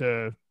starting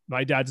to,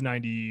 my dad's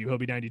 90, he'll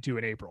be 92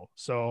 in April.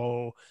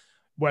 So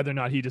whether or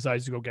not he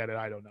decides to go get it,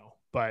 I don't know.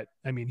 But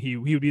I mean, he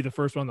would be the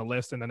first one on the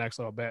list in the next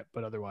little bit,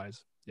 but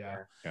otherwise, yeah.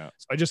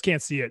 So I just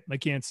can't see it. I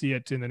can't see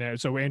it in the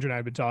net. So Andrew and I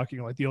have been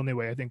talking, like, the only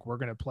way I think we're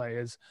going to play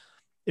is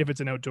if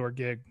it's an outdoor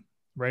gig,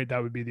 right?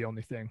 That would be the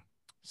only thing.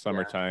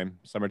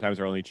 Summertime's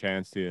our only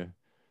chance to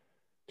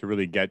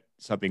really get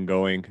something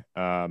going.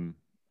 Other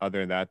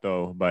than that,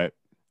 though, but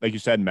like you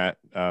said, Matt,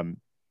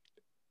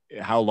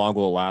 how long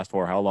will it last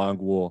for? How long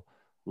will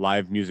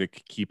live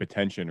music keep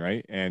attention,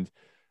 right? And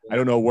I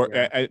don't know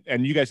where,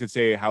 and you guys could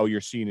say how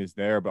your scene is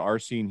there, but our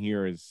scene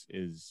here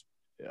is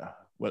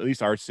well, at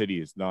least our city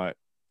is not.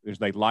 There's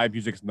like live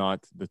music's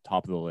not the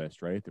top of the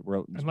list, right?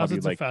 Unless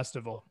it's like a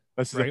festival.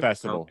 Unless it's a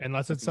festival.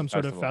 Unless it's some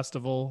sort of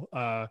festival.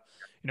 You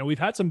know, we've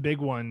had some big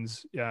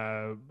ones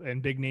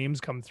and big names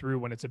come through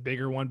when it's a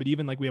bigger one, but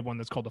even like we have one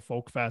that's called the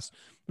Folk Fest,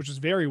 which is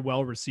very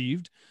well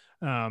received.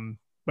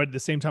 But but at the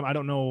same time, I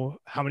don't know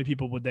how many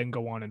people would then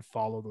go on and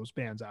follow those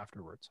bands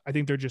afterwards. I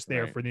think they're just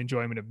there for the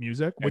enjoyment of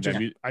music, which is,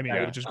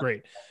 which is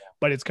great,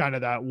 but it's kind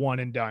of that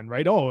one and done,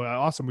 right? Oh,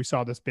 awesome. We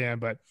saw this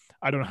band, but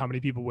I don't know how many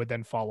people would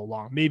then follow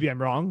along. Maybe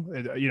I'm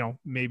wrong.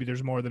 Maybe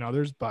there's more than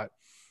others, but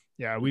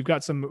yeah, we've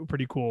got some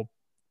pretty cool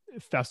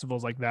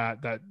festivals like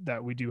that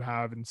we do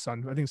have. And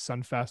I think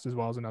Sunfest as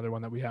well is another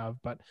one that we have,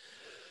 but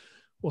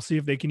we'll see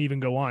if they can even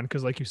go on.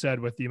 Cause like you said,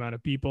 with the amount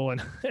of people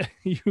and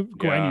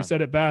Gwen, you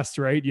said it best,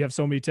 right? You have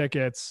so many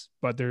tickets,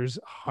 but there's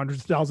hundreds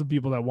of thousands of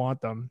people that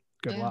want them.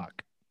 Good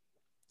luck.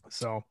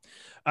 So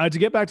to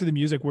get back to the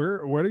music,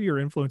 what are your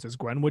influences,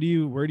 Gwen? Where do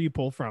you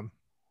pull from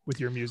with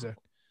your music?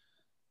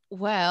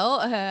 Well,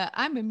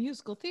 I'm a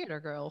musical theater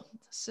girl.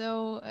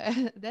 So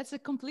that's a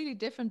completely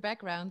different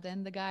background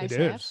than the guys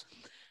have.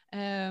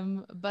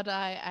 But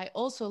I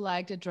also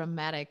like the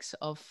dramatics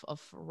of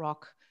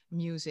rock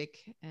music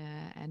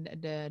and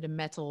the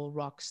metal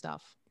rock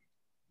stuff.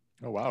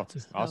 Oh wow,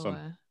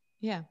 awesome!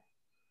 Yeah,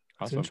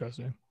 that's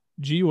interesting.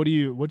 G, where do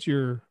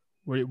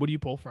you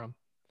pull from?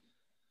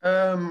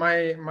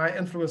 My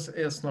influence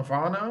is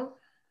Nirvana,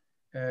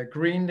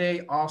 Green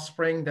Day,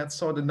 Offspring. That's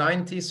sort of the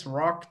 90s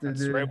rock.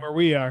 That's right where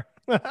we are.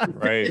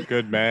 Right,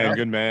 good man,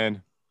 good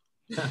man.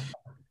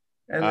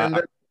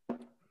 And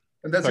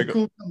that's a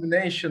cool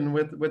combination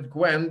with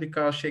Gwen,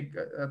 because she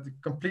got a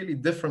completely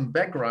different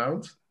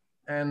background,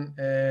 and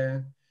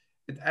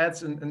it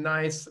adds a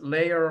nice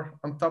layer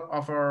on top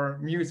of her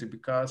music,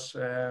 because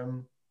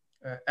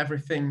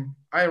everything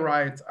I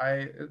write,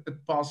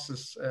 it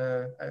passes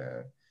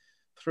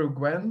through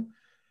Gwen,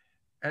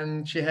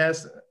 and she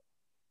has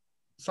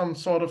some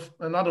sort of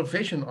another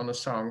vision on a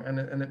song, and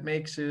it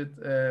makes it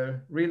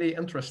really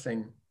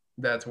interesting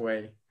that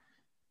way.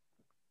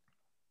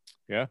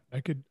 Yeah,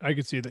 I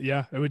could see that.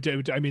 Yeah, it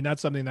would. I mean,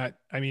 that's something that,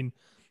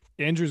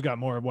 Andrew's got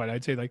more of what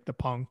I'd say, like the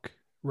punk,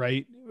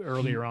 right,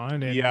 earlier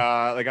on. And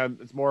like I'm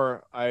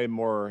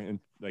more in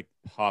like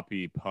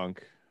poppy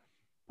punk.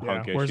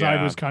 Punkish, whereas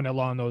I was kind of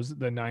along the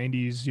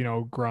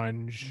 90s,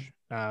 grunge,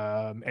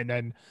 and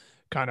then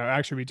kind of,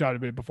 actually we talked a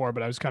bit before,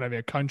 but I was kind of in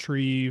a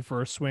country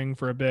for a swing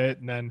for a bit,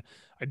 and then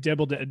I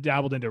dabbled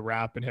into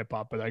rap and hip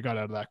hop, but I got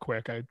out of that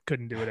quick. I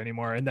couldn't do it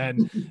anymore. And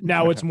then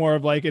now it's more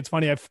of like, it's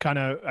funny.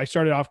 I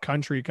started off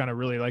country, kind of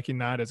really liking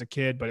that as a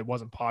kid, but it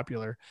wasn't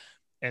popular.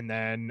 And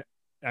then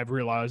I've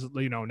realized,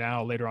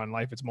 now later on in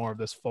life, it's more of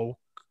this folk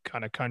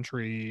kind of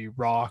country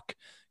rock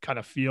kind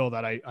of feel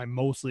that I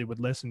mostly would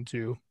listen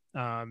to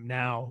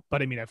now.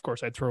 But I mean, of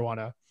course I'd throw on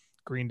a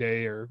Green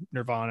Day or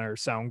Nirvana or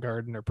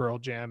Soundgarden or Pearl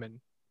Jam and,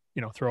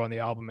 throw on the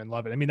album and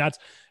love it. I mean,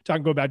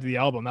 go back to the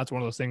album. That's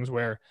one of those things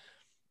where,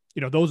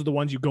 those are the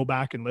ones you go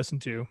back and listen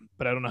to,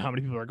 but I don't know how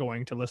many people are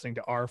going to listening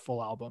to our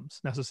full albums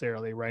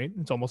necessarily, right?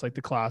 It's almost like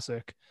the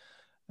classic.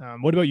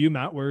 What about you,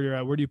 Matt? Where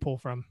do you pull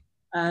from?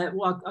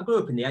 Well, I grew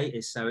up in the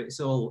 80s,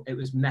 so it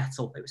was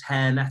metal, it was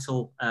hair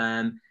metal,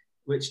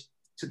 which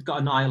got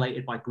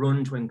annihilated by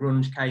grunge when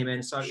grunge came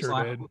in. So it's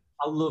I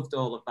loved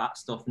all of that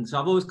stuff. And so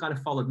I've always kind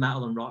of followed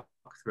metal and rock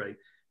through.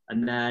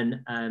 And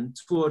then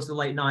towards the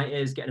late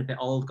 90s, getting a bit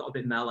old, got a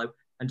bit mellow,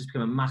 and just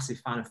became a massive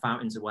fan of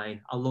Fountains of Wayne.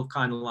 I love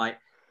kind of like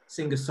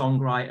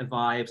singer-songwriter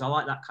vibes. I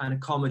like that kind of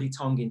comedy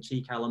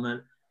tongue-in-cheek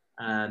element.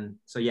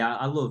 So yeah,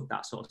 I love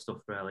that sort of stuff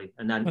really.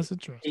 And then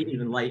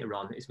even later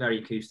on, it's very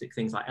acoustic,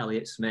 things like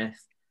Elliott Smith,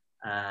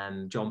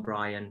 John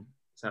Bryan.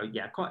 So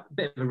yeah, quite a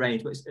bit of a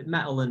range, but it's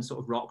metal and sort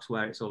of rock's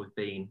where it's always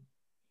been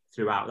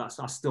throughout.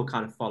 I still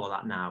kind of follow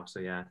that now. So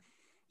yeah.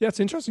 Yeah, it's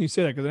interesting you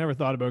say that, because I never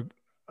thought about,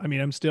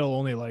 I'm still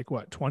only like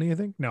 20, I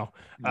think. No,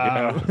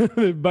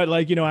 but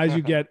like, as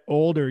you get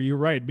older, you're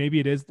right.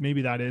 Maybe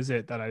that is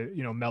it, that I,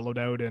 mellowed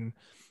out and,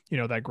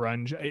 that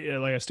grunge,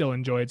 I still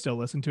enjoy it, still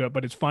listen to it.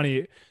 But it's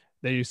funny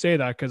that you say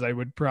that, because I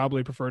would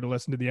probably prefer to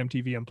listen to the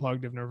MTV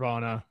Unplugged of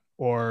Nirvana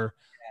or,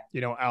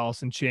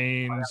 Alice in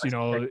Chains,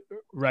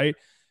 right?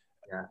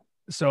 Yeah.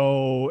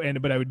 So,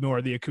 but I would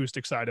more the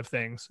acoustic side of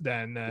things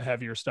than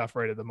heavier stuff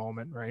right at the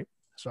moment, right?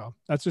 So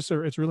that's just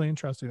it's really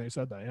interesting that you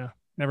said that. Yeah,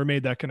 never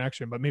made that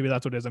connection, but maybe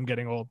that's what it is. I'm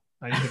getting old.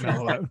 I need to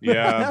mellow out.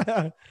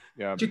 Yeah.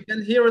 You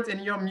can hear it in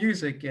your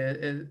music.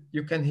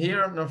 You can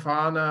hear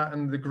Nirvana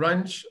and the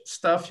grunge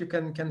stuff. You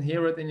can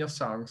hear it in your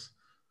songs.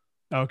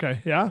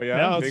 Okay. Yeah.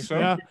 I think so.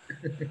 Yeah.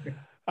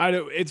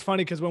 It's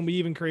funny because when we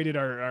even created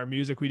our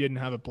music, we didn't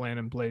have a plan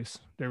in place.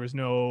 There was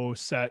no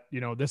set,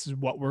 this is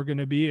what we're going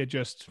to be.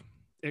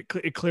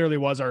 It clearly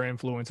was our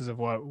influences of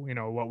what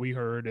we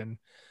heard and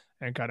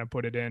kind of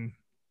put it in,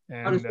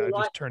 and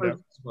just turned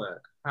out.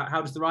 Work?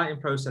 How does the writing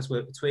process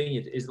work between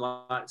you? Is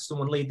like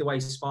someone lead the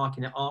way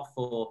sparking it off,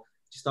 or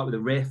do you start with a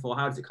riff, or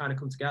how does it kind of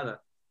come together?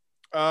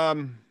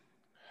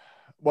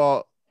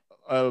 Well,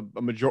 a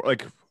majority,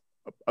 like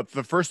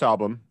the first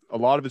album, a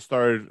lot of it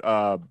started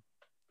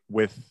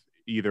with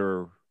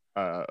either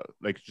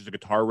like just a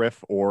guitar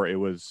riff, or it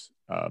was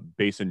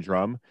bass and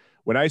drum.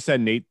 When I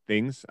send Nate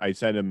things, I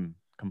send him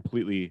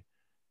completely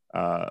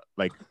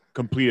like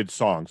completed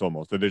songs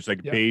almost. So there's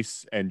like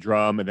bass and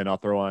drum, and then I'll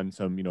throw on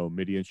some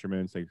MIDI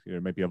instruments, like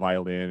there might be a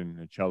violin and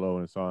a cello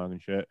and a song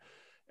and shit,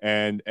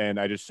 and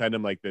I just send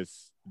him like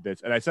this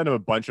this, and I send him a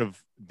bunch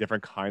of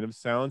different kind of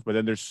sounds, but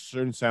then there's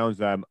certain sounds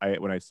that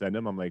when I send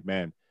him, I'm like,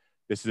 man,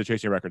 this is a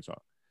Chasing Record song.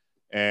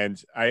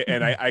 And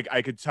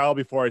I could tell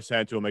before I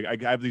sent it to him, like I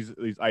have these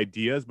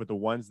ideas, but the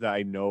ones that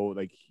I know,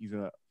 like he's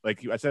gonna, like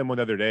I sent him one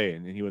the other day,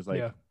 and he was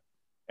like,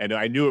 and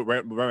I knew it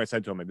right when I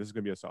sent to him, like this is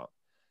gonna be a song.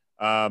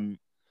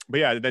 But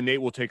yeah, then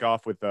Nate will take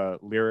off with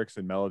lyrics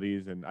and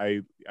melodies, and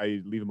I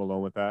leave him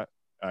alone with that.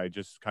 I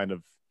just kind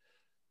of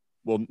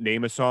will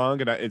name a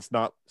song, and it's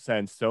not set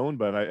in stone,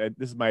 but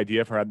this is my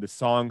idea for the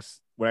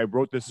songs. When I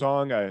wrote this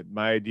song,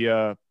 my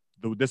idea,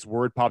 this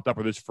word popped up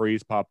or this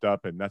phrase popped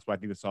up, and that's what I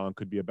think the song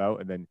could be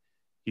about. And then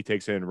he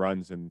takes it and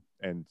runs, and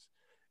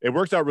it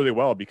works out really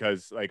well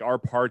because like our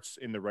parts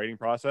in the writing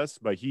process,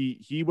 but he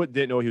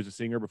didn't know he was a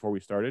singer before we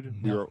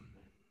started. No.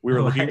 We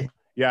were looking.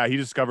 Yeah, he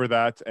discovered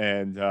that,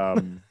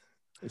 and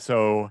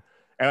so,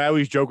 and I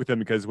always joke with him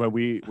because when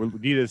we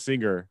needed a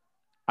singer,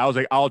 I was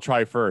like, I'll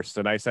try first,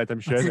 and I sent him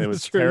shit, and it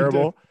was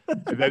terrible.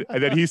 and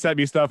then he sent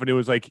me stuff, and it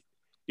was like,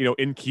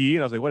 in key,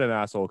 and I was like, what an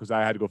asshole, because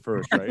I had to go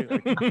first, right?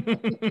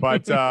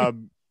 Like,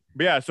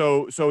 but yeah,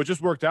 so it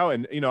just worked out,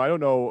 and I don't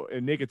know,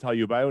 and Nick could tell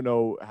you, but I don't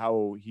know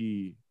how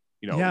he,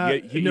 he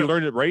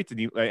learned it right, and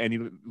he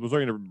was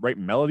learning to write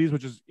melodies,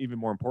 which is even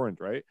more important,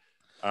 right?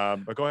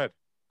 But go ahead.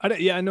 Like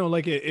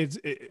I'd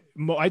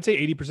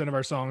say 80% of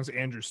our songs,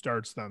 Andrew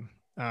starts them.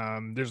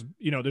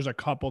 There's a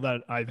couple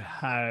that I've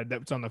had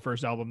that's on the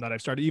first album that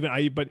I've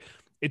started. But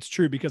it's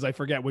true because I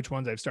forget which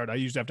ones I've started. I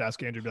usually have to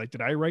ask Andrew, be like,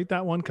 did I write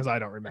that one? Because I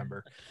don't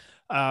remember.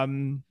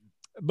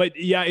 But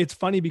yeah, it's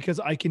funny because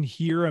I can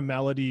hear a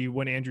melody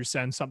when Andrew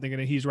sends something,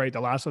 and he's right. The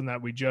last one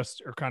that we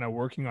just are kind of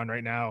working on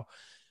right now,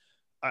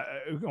 I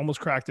almost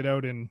cracked it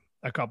out in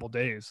a couple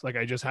days. Like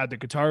I just had the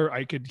guitar,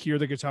 I could hear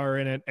the guitar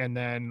in it, and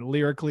then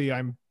lyrically,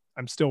 I'm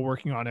still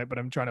working on it, but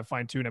I'm trying to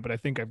fine tune it. But I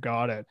think I've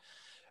got it.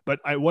 But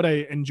what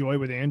I enjoy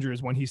with Andrew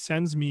is when he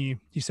sends me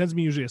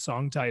usually a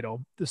song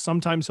title.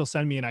 Sometimes he'll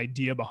send me an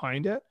idea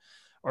behind it,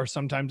 or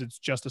sometimes it's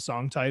just a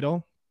song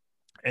title.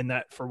 And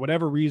that for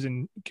whatever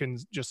reason can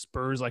just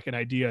spurs like an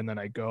idea, and then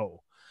I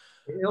go.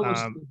 It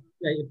almost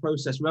create a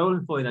process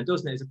rolling for you then,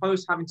 doesn't it? As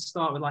opposed to having to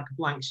start with like a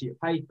blank sheet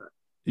of paper.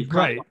 You've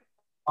got like a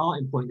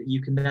starting point that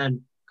you can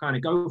then kind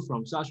of go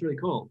from. So that's really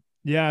cool.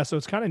 Yeah, so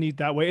it's kind of neat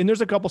that way. And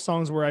there's a couple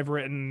songs where I've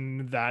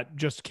written that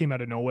just came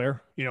out of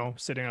nowhere,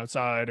 sitting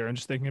outside or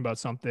just thinking about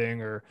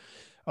something or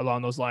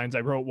along those lines. I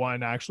wrote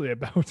one actually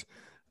about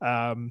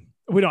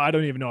I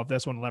don't even know if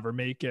this one will ever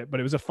make it, but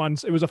it was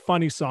a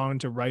funny song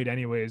to write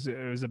anyways.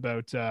 It was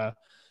about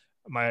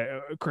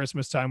my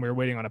Christmas time. We were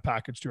waiting on a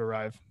package to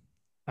arrive.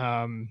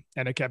 And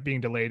it kept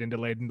being delayed and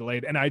delayed and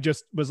delayed. And I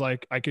just was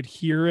like, I could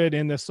hear it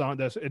in this song.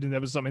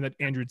 That was something that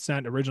Andrew had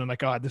sent originally. I'm like,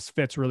 God, this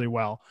fits really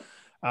well.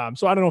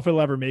 So I don't know if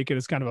it'll ever make it.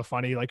 It's kind of a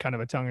funny, like kind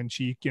of a tongue in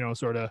cheek,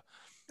 sort of.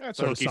 It's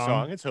a hooky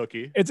song. It's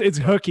hooky. It's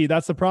hooky.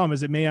 That's the problem,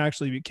 is it may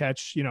actually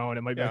catch, and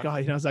it might be like, oh,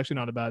 it's actually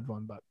not a bad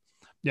one, but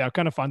yeah,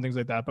 kind of fun things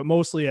like that. But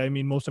mostly, I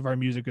mean, most of our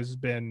music has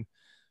been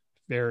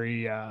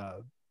very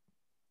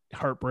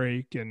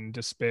heartbreak and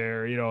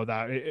despair,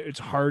 that it's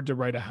hard to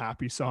write a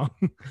happy song.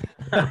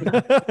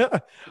 I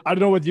don't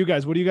know with you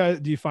guys. What do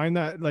you find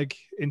that like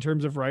in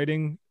terms of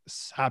writing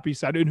happy,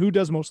 sad, and who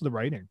does most of the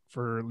writing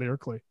for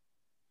lyrically?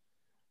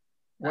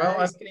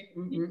 Well, I think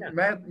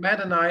Matt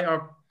and I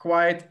are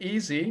quite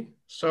easy.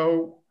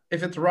 So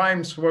if it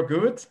rhymes, we're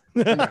good.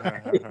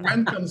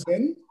 Gwen comes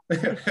in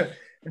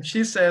and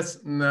she says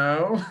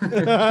no.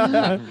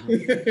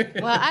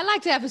 Well, I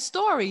like to have a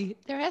story.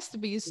 There has to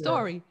be a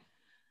story.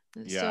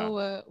 Yeah.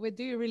 So with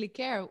Do You Really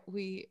Care,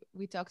 we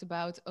talked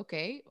about,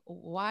 okay,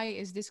 why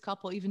is this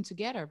couple even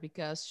together?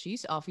 Because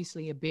she's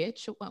obviously a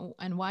bitch,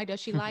 and why does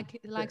she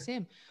likes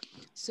him?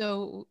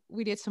 So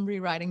we did some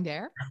rewriting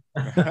there.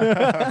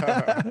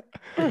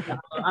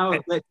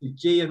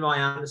 G and my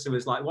answer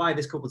was like, why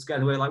this couple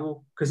together? We're like,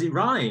 well, because it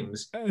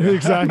rhymes.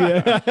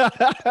 Exactly.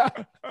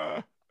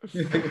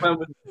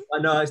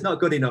 No, it's not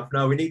good enough.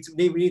 No, we need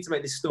to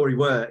make this story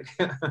work.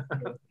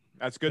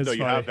 That's good though.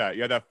 You have that.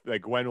 You have that.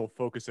 Like Gwen will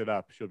focus it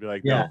up. She'll be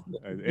like, no,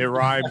 it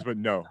rhymes, but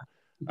no.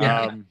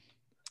 Yeah.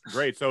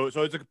 Great. So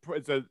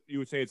it's a you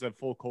would say it's a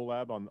full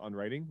collab on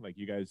writing, like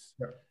you guys,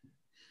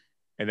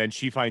 and then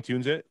she fine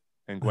tunes it,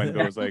 and Gwen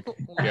goes like,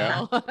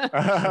 well,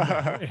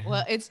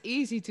 well, it's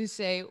easy to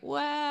say,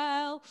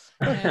 well,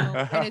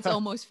 and it's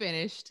almost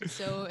finished.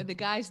 So the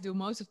guys do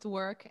most of the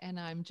work, and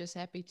I'm just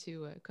happy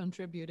to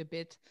contribute a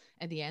bit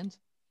at the end.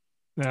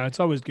 No, it's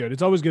always good.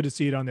 It's always good to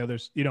see it on the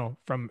others,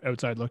 from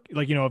outside look.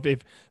 Like, if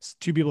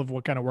two people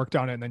have kind of worked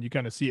on it, and then you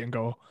kind of see it and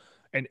go,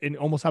 and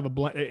almost have a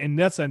blank, in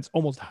that sense,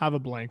 almost have a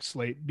blank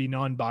slate, be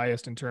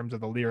non-biased in terms of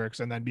the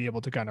lyrics, and then be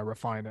able to kind of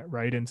refine it,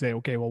 right? And say,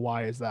 okay, well,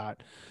 why is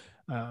that?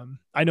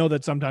 I know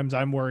that sometimes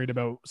I'm worried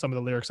about some of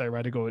the lyrics I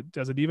write. I go,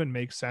 does it even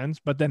make sense?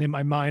 But then in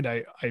my mind,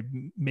 I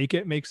make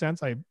it make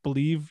sense. I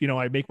believe,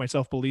 I make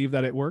myself believe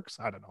that it works.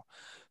 I don't know.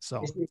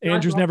 So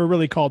Andrew's never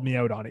really called me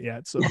out on it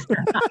yet. So.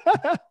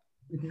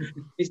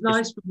 It's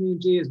nice for me and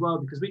G as well,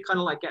 because we kind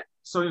of like get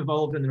so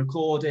involved in the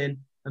recording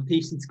and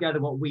piecing together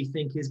what we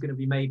think is going to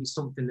be maybe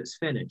something that's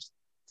finished,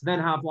 To then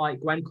have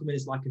like Gwen come in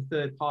as like a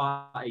third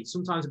party,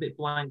 sometimes a bit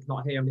blank,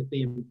 not hearing it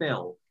being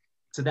Bill,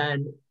 to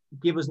then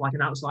give us like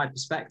an outside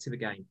perspective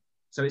again.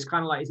 So it's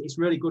kind of like, it's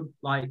really good,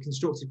 like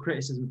constructive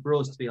criticism for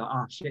us to be like,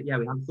 oh shit, yeah,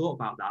 we hadn't thought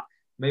about that.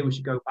 Maybe we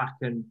should go back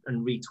and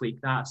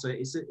retweak that. So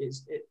it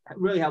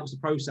really helps the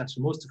process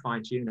from us to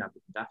fine tune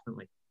everything,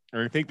 definitely.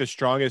 And I think the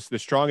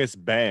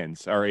strongest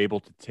bands are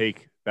able to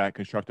take that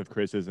constructive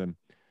criticism.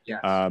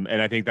 Yes.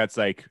 And I think that's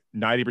like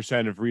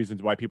 90% of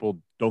reasons why people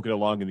don't get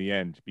along in the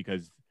end,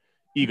 because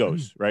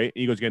egos, right?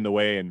 Egos get in the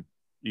way, and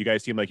you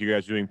guys seem like you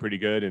guys are doing pretty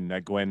good, and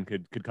that Gwen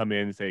could come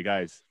in and say,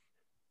 guys,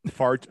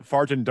 fart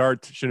and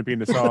dart shouldn't be in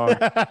the song.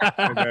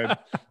 And then,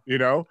 you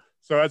know,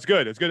 so that's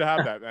good. It's good to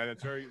have that, man.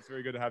 It's very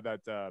good to have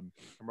that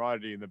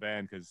camaraderie in the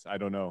band, because I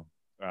don't know.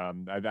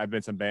 I've been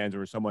in some bands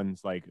where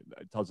someone's like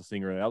tells the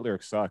singer that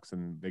lyric sucks,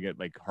 and they get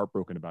like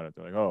heartbroken about it.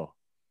 They're like, oh,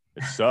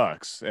 it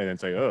sucks. And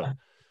it's like, oh,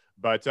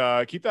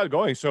 but keep that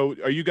going. So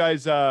are you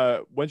guys,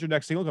 when's your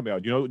next single coming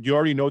out? Do you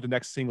already know what the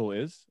next single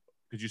is?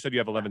 Because you said you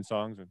have 11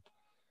 songs.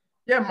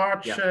 Yeah,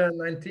 March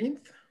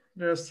 19th.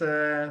 There's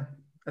a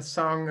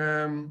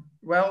song.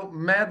 Well,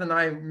 Matt and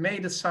I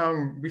made a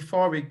song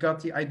before we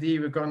got the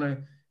idea we're gonna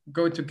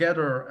go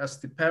together as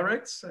the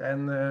Perricks,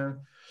 and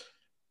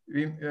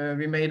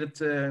we made it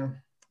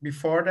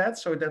before that.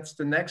 So that's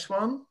the next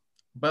one.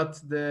 But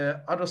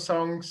the other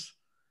songs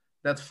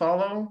that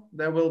follow,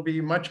 there will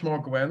be much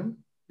more Gwen,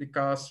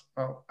 because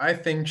I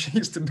think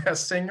she's the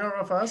best singer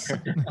of us.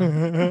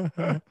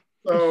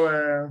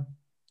 So.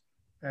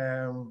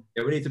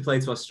 Yeah, we need to play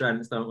to our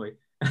strengths, don't we?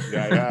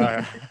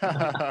 Yeah.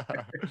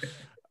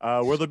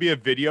 Will there be a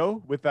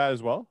video with that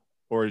as well,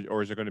 or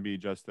is it going to be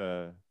just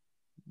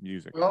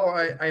music? Well,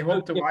 I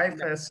hope the wife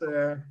has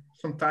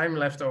some time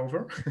left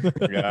over.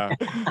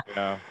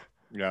 Yeah.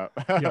 You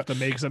have to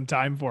make some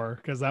time for her,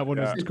 because that one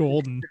was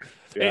golden.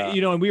 You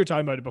know, and we were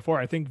talking about it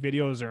before. I think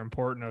videos are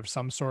important of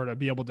some sort, of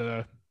be able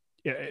to.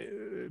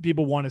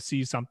 People want to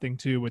see something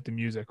too with the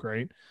music,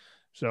 right?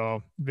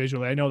 So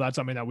visually, I know that's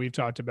something that we've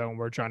talked about, and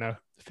we're trying to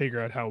figure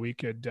out how we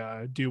could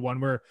do one.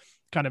 We're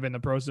kind of in the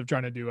process of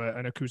trying to do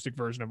an acoustic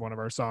version of one of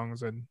our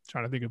songs, and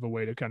trying to think of a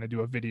way to kind of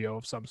do a video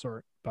of some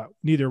sort. But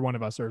neither one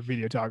of us are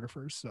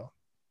videographers, so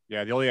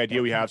yeah. The only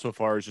idea we have so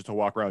far is just to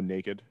walk around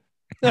naked.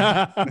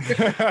 And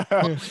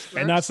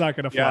that's not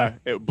gonna fly.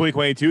 Yeah,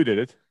 Blink-182 did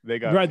it. They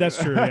got right. That's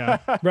true. Yeah,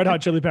 Red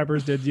Hot Chili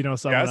Peppers did, you know,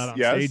 some of that on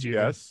stage.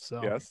 Yes.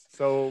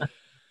 So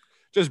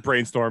just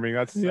brainstorming.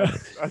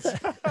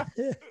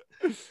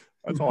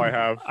 That's all I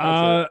have.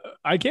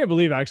 I can't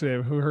believe actually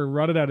we're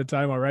running out of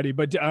time already.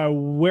 But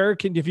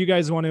if you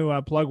guys want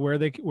to plug where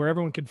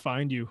everyone can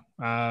find you,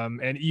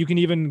 and you can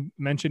even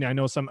mention. I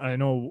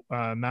know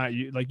Matt,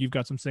 you've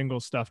got some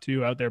single stuff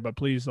too out there, but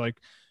please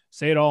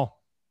say it all.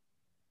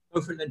 Go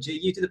for it then, G.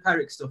 You do the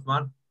Perrick stuff,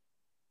 man.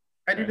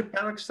 I do the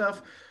Perrick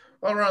stuff.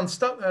 Well, we're on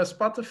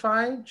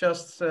Spotify,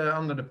 just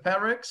under the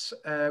Perricks.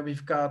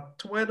 We've got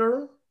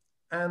Twitter,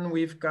 and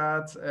we've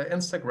got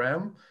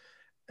Instagram.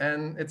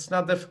 And it's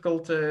not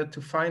difficult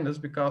to find us,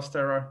 because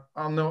there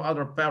are no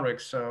other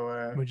Perricks.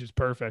 So which is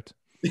perfect.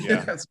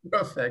 Yeah, that's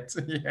perfect.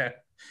 Yeah.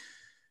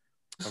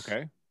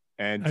 Okay.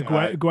 And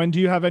Gwen,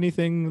 do you have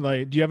anything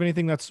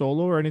that's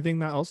solo or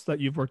anything else that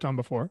you've worked on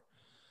before?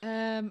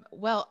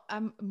 Well,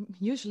 I'm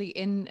usually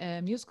in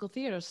musical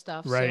theater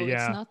stuff, right? So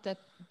yeah. It's not that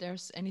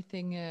there's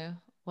anything.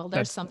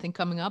 There's something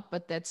coming up,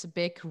 but that's a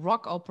big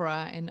rock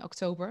opera in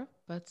October.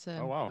 But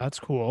oh wow, that's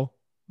cool.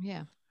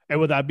 Yeah.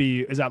 And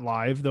is that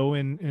live though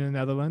in the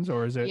Netherlands,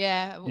 or is it?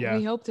 Yeah,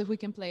 we hope that we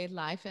can play it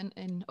live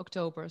in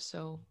October.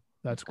 So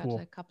that's cool.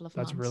 A couple of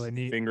that's months. really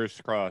neat.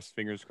 Fingers crossed.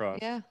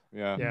 Yeah.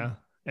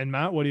 And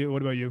Matt, what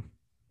about you?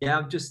 Yeah,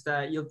 I'm just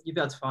you'll be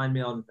able to find me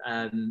on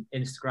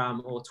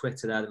Instagram or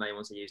Twitter. They're the main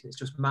ones I use. It's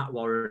just Matt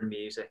Warren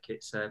Music.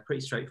 It's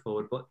pretty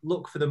straightforward, but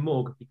look for the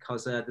mug,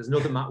 because there's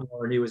another Matt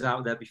Warren who was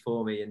out there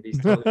before me, and he's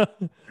totally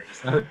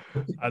so.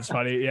 That's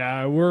funny.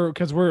 Yeah, we're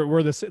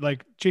the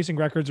Chasing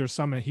Records or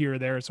some here or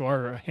there, so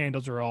our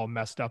handles are all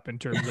messed up in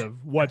terms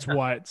of what's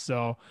what.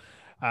 So,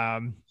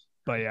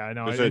 but yeah, I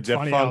know it's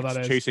funny how that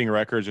is. Chasing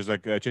Records.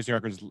 There's Chasing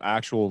Records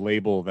actual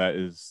label that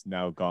is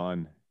now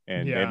gone,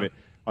 and they have it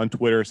on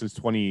Twitter since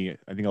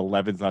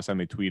 2011 last time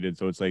they tweeted.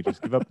 So it's like,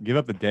 just give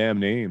up the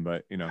damn name,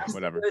 but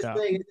whatever. That's the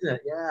thing, isn't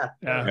it? Yeah.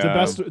 The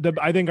best.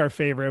 I think our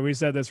favorite. We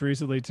said this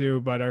recently too,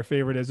 but our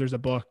favorite is there's a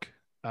book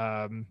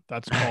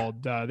that's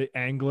called The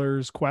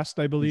Angler's Quest,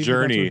 I believe.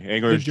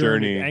 Angler's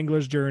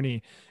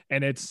Journey,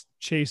 and it's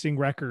Chasing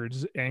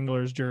Records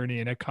Angler's Journey,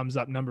 and it comes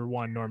up number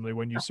 1 normally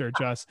when you search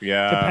us.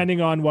 Yeah, depending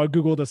on what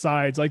Google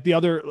decides. Like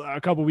a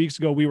couple weeks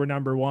ago, we were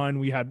number 1.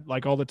 We had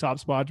all the top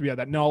spots. We had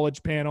that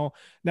knowledge panel.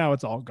 Now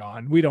it's all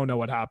gone. We don't know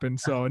what happened.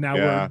 So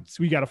now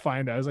we got to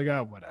find out. I was like,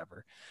 oh,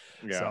 whatever.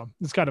 Yeah. So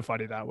it's kind of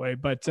funny that way.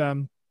 But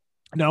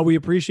no, we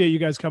appreciate you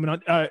guys coming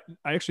on.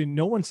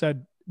 No one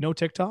said no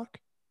TikTok.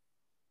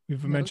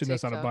 We've mentioned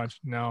TikTok. This on a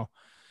bunch. No.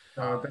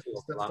 That's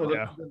for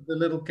the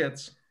little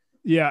kids.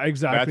 Yeah,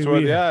 exactly. That's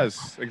what.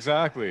 Yes,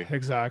 exactly.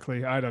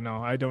 Exactly. I don't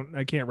know.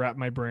 I can't wrap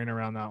my brain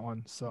around that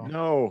one. So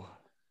no.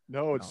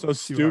 No, it's so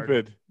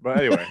stupid. But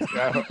anyway,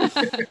 yeah.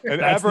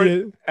 And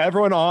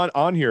everyone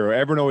on here,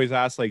 everyone always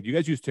asks, like, do you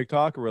guys use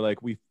TikTok? Or we're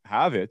like, we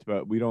have it,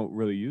 but we don't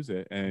really use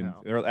it. And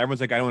everyone's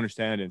like, I don't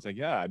understand it. It's like,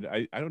 yeah,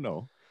 I don't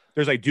know.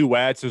 There's like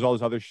duets. There's all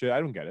this other shit. I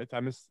don't get it.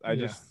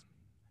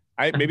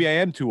 Maybe I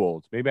am too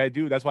old. Maybe I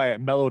do. That's why I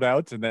mellowed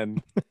out. And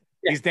then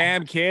these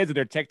damn kids and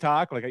their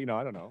TikTok, like, I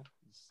don't know.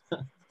 It's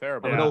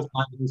terrible. I'm an old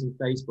man using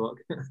Facebook.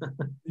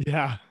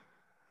 Yeah.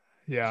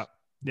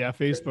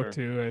 Facebook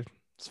too.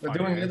 We're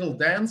doing little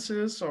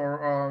dances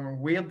or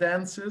weird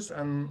dances,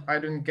 and I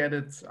don't get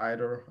it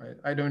either.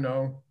 I don't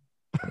know.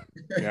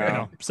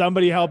 Yeah.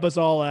 Somebody help us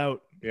all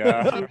out.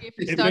 Yeah. If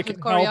you start with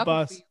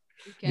choreography.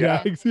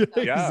 Yeah,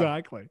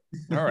 exactly.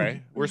 All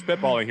right. We're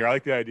spitballing here. I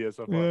like the idea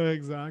so far. Yeah,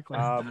 exactly.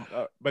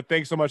 But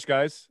thanks so much,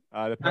 guys.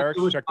 The Parrots,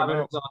 check them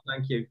out.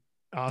 Thank you.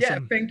 Awesome. Yeah,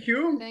 thank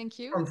you. Thank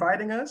you for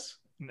inviting us.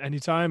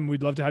 Anytime.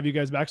 We'd love to have you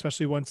guys back,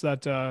 especially once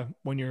that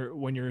when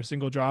your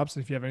single drops.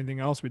 If you have anything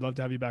else, we'd love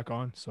to have you back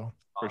on. So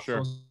for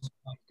sure.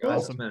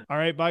 Awesome. All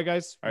right, bye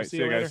guys. All right, see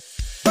you later.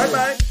 Bye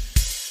bye.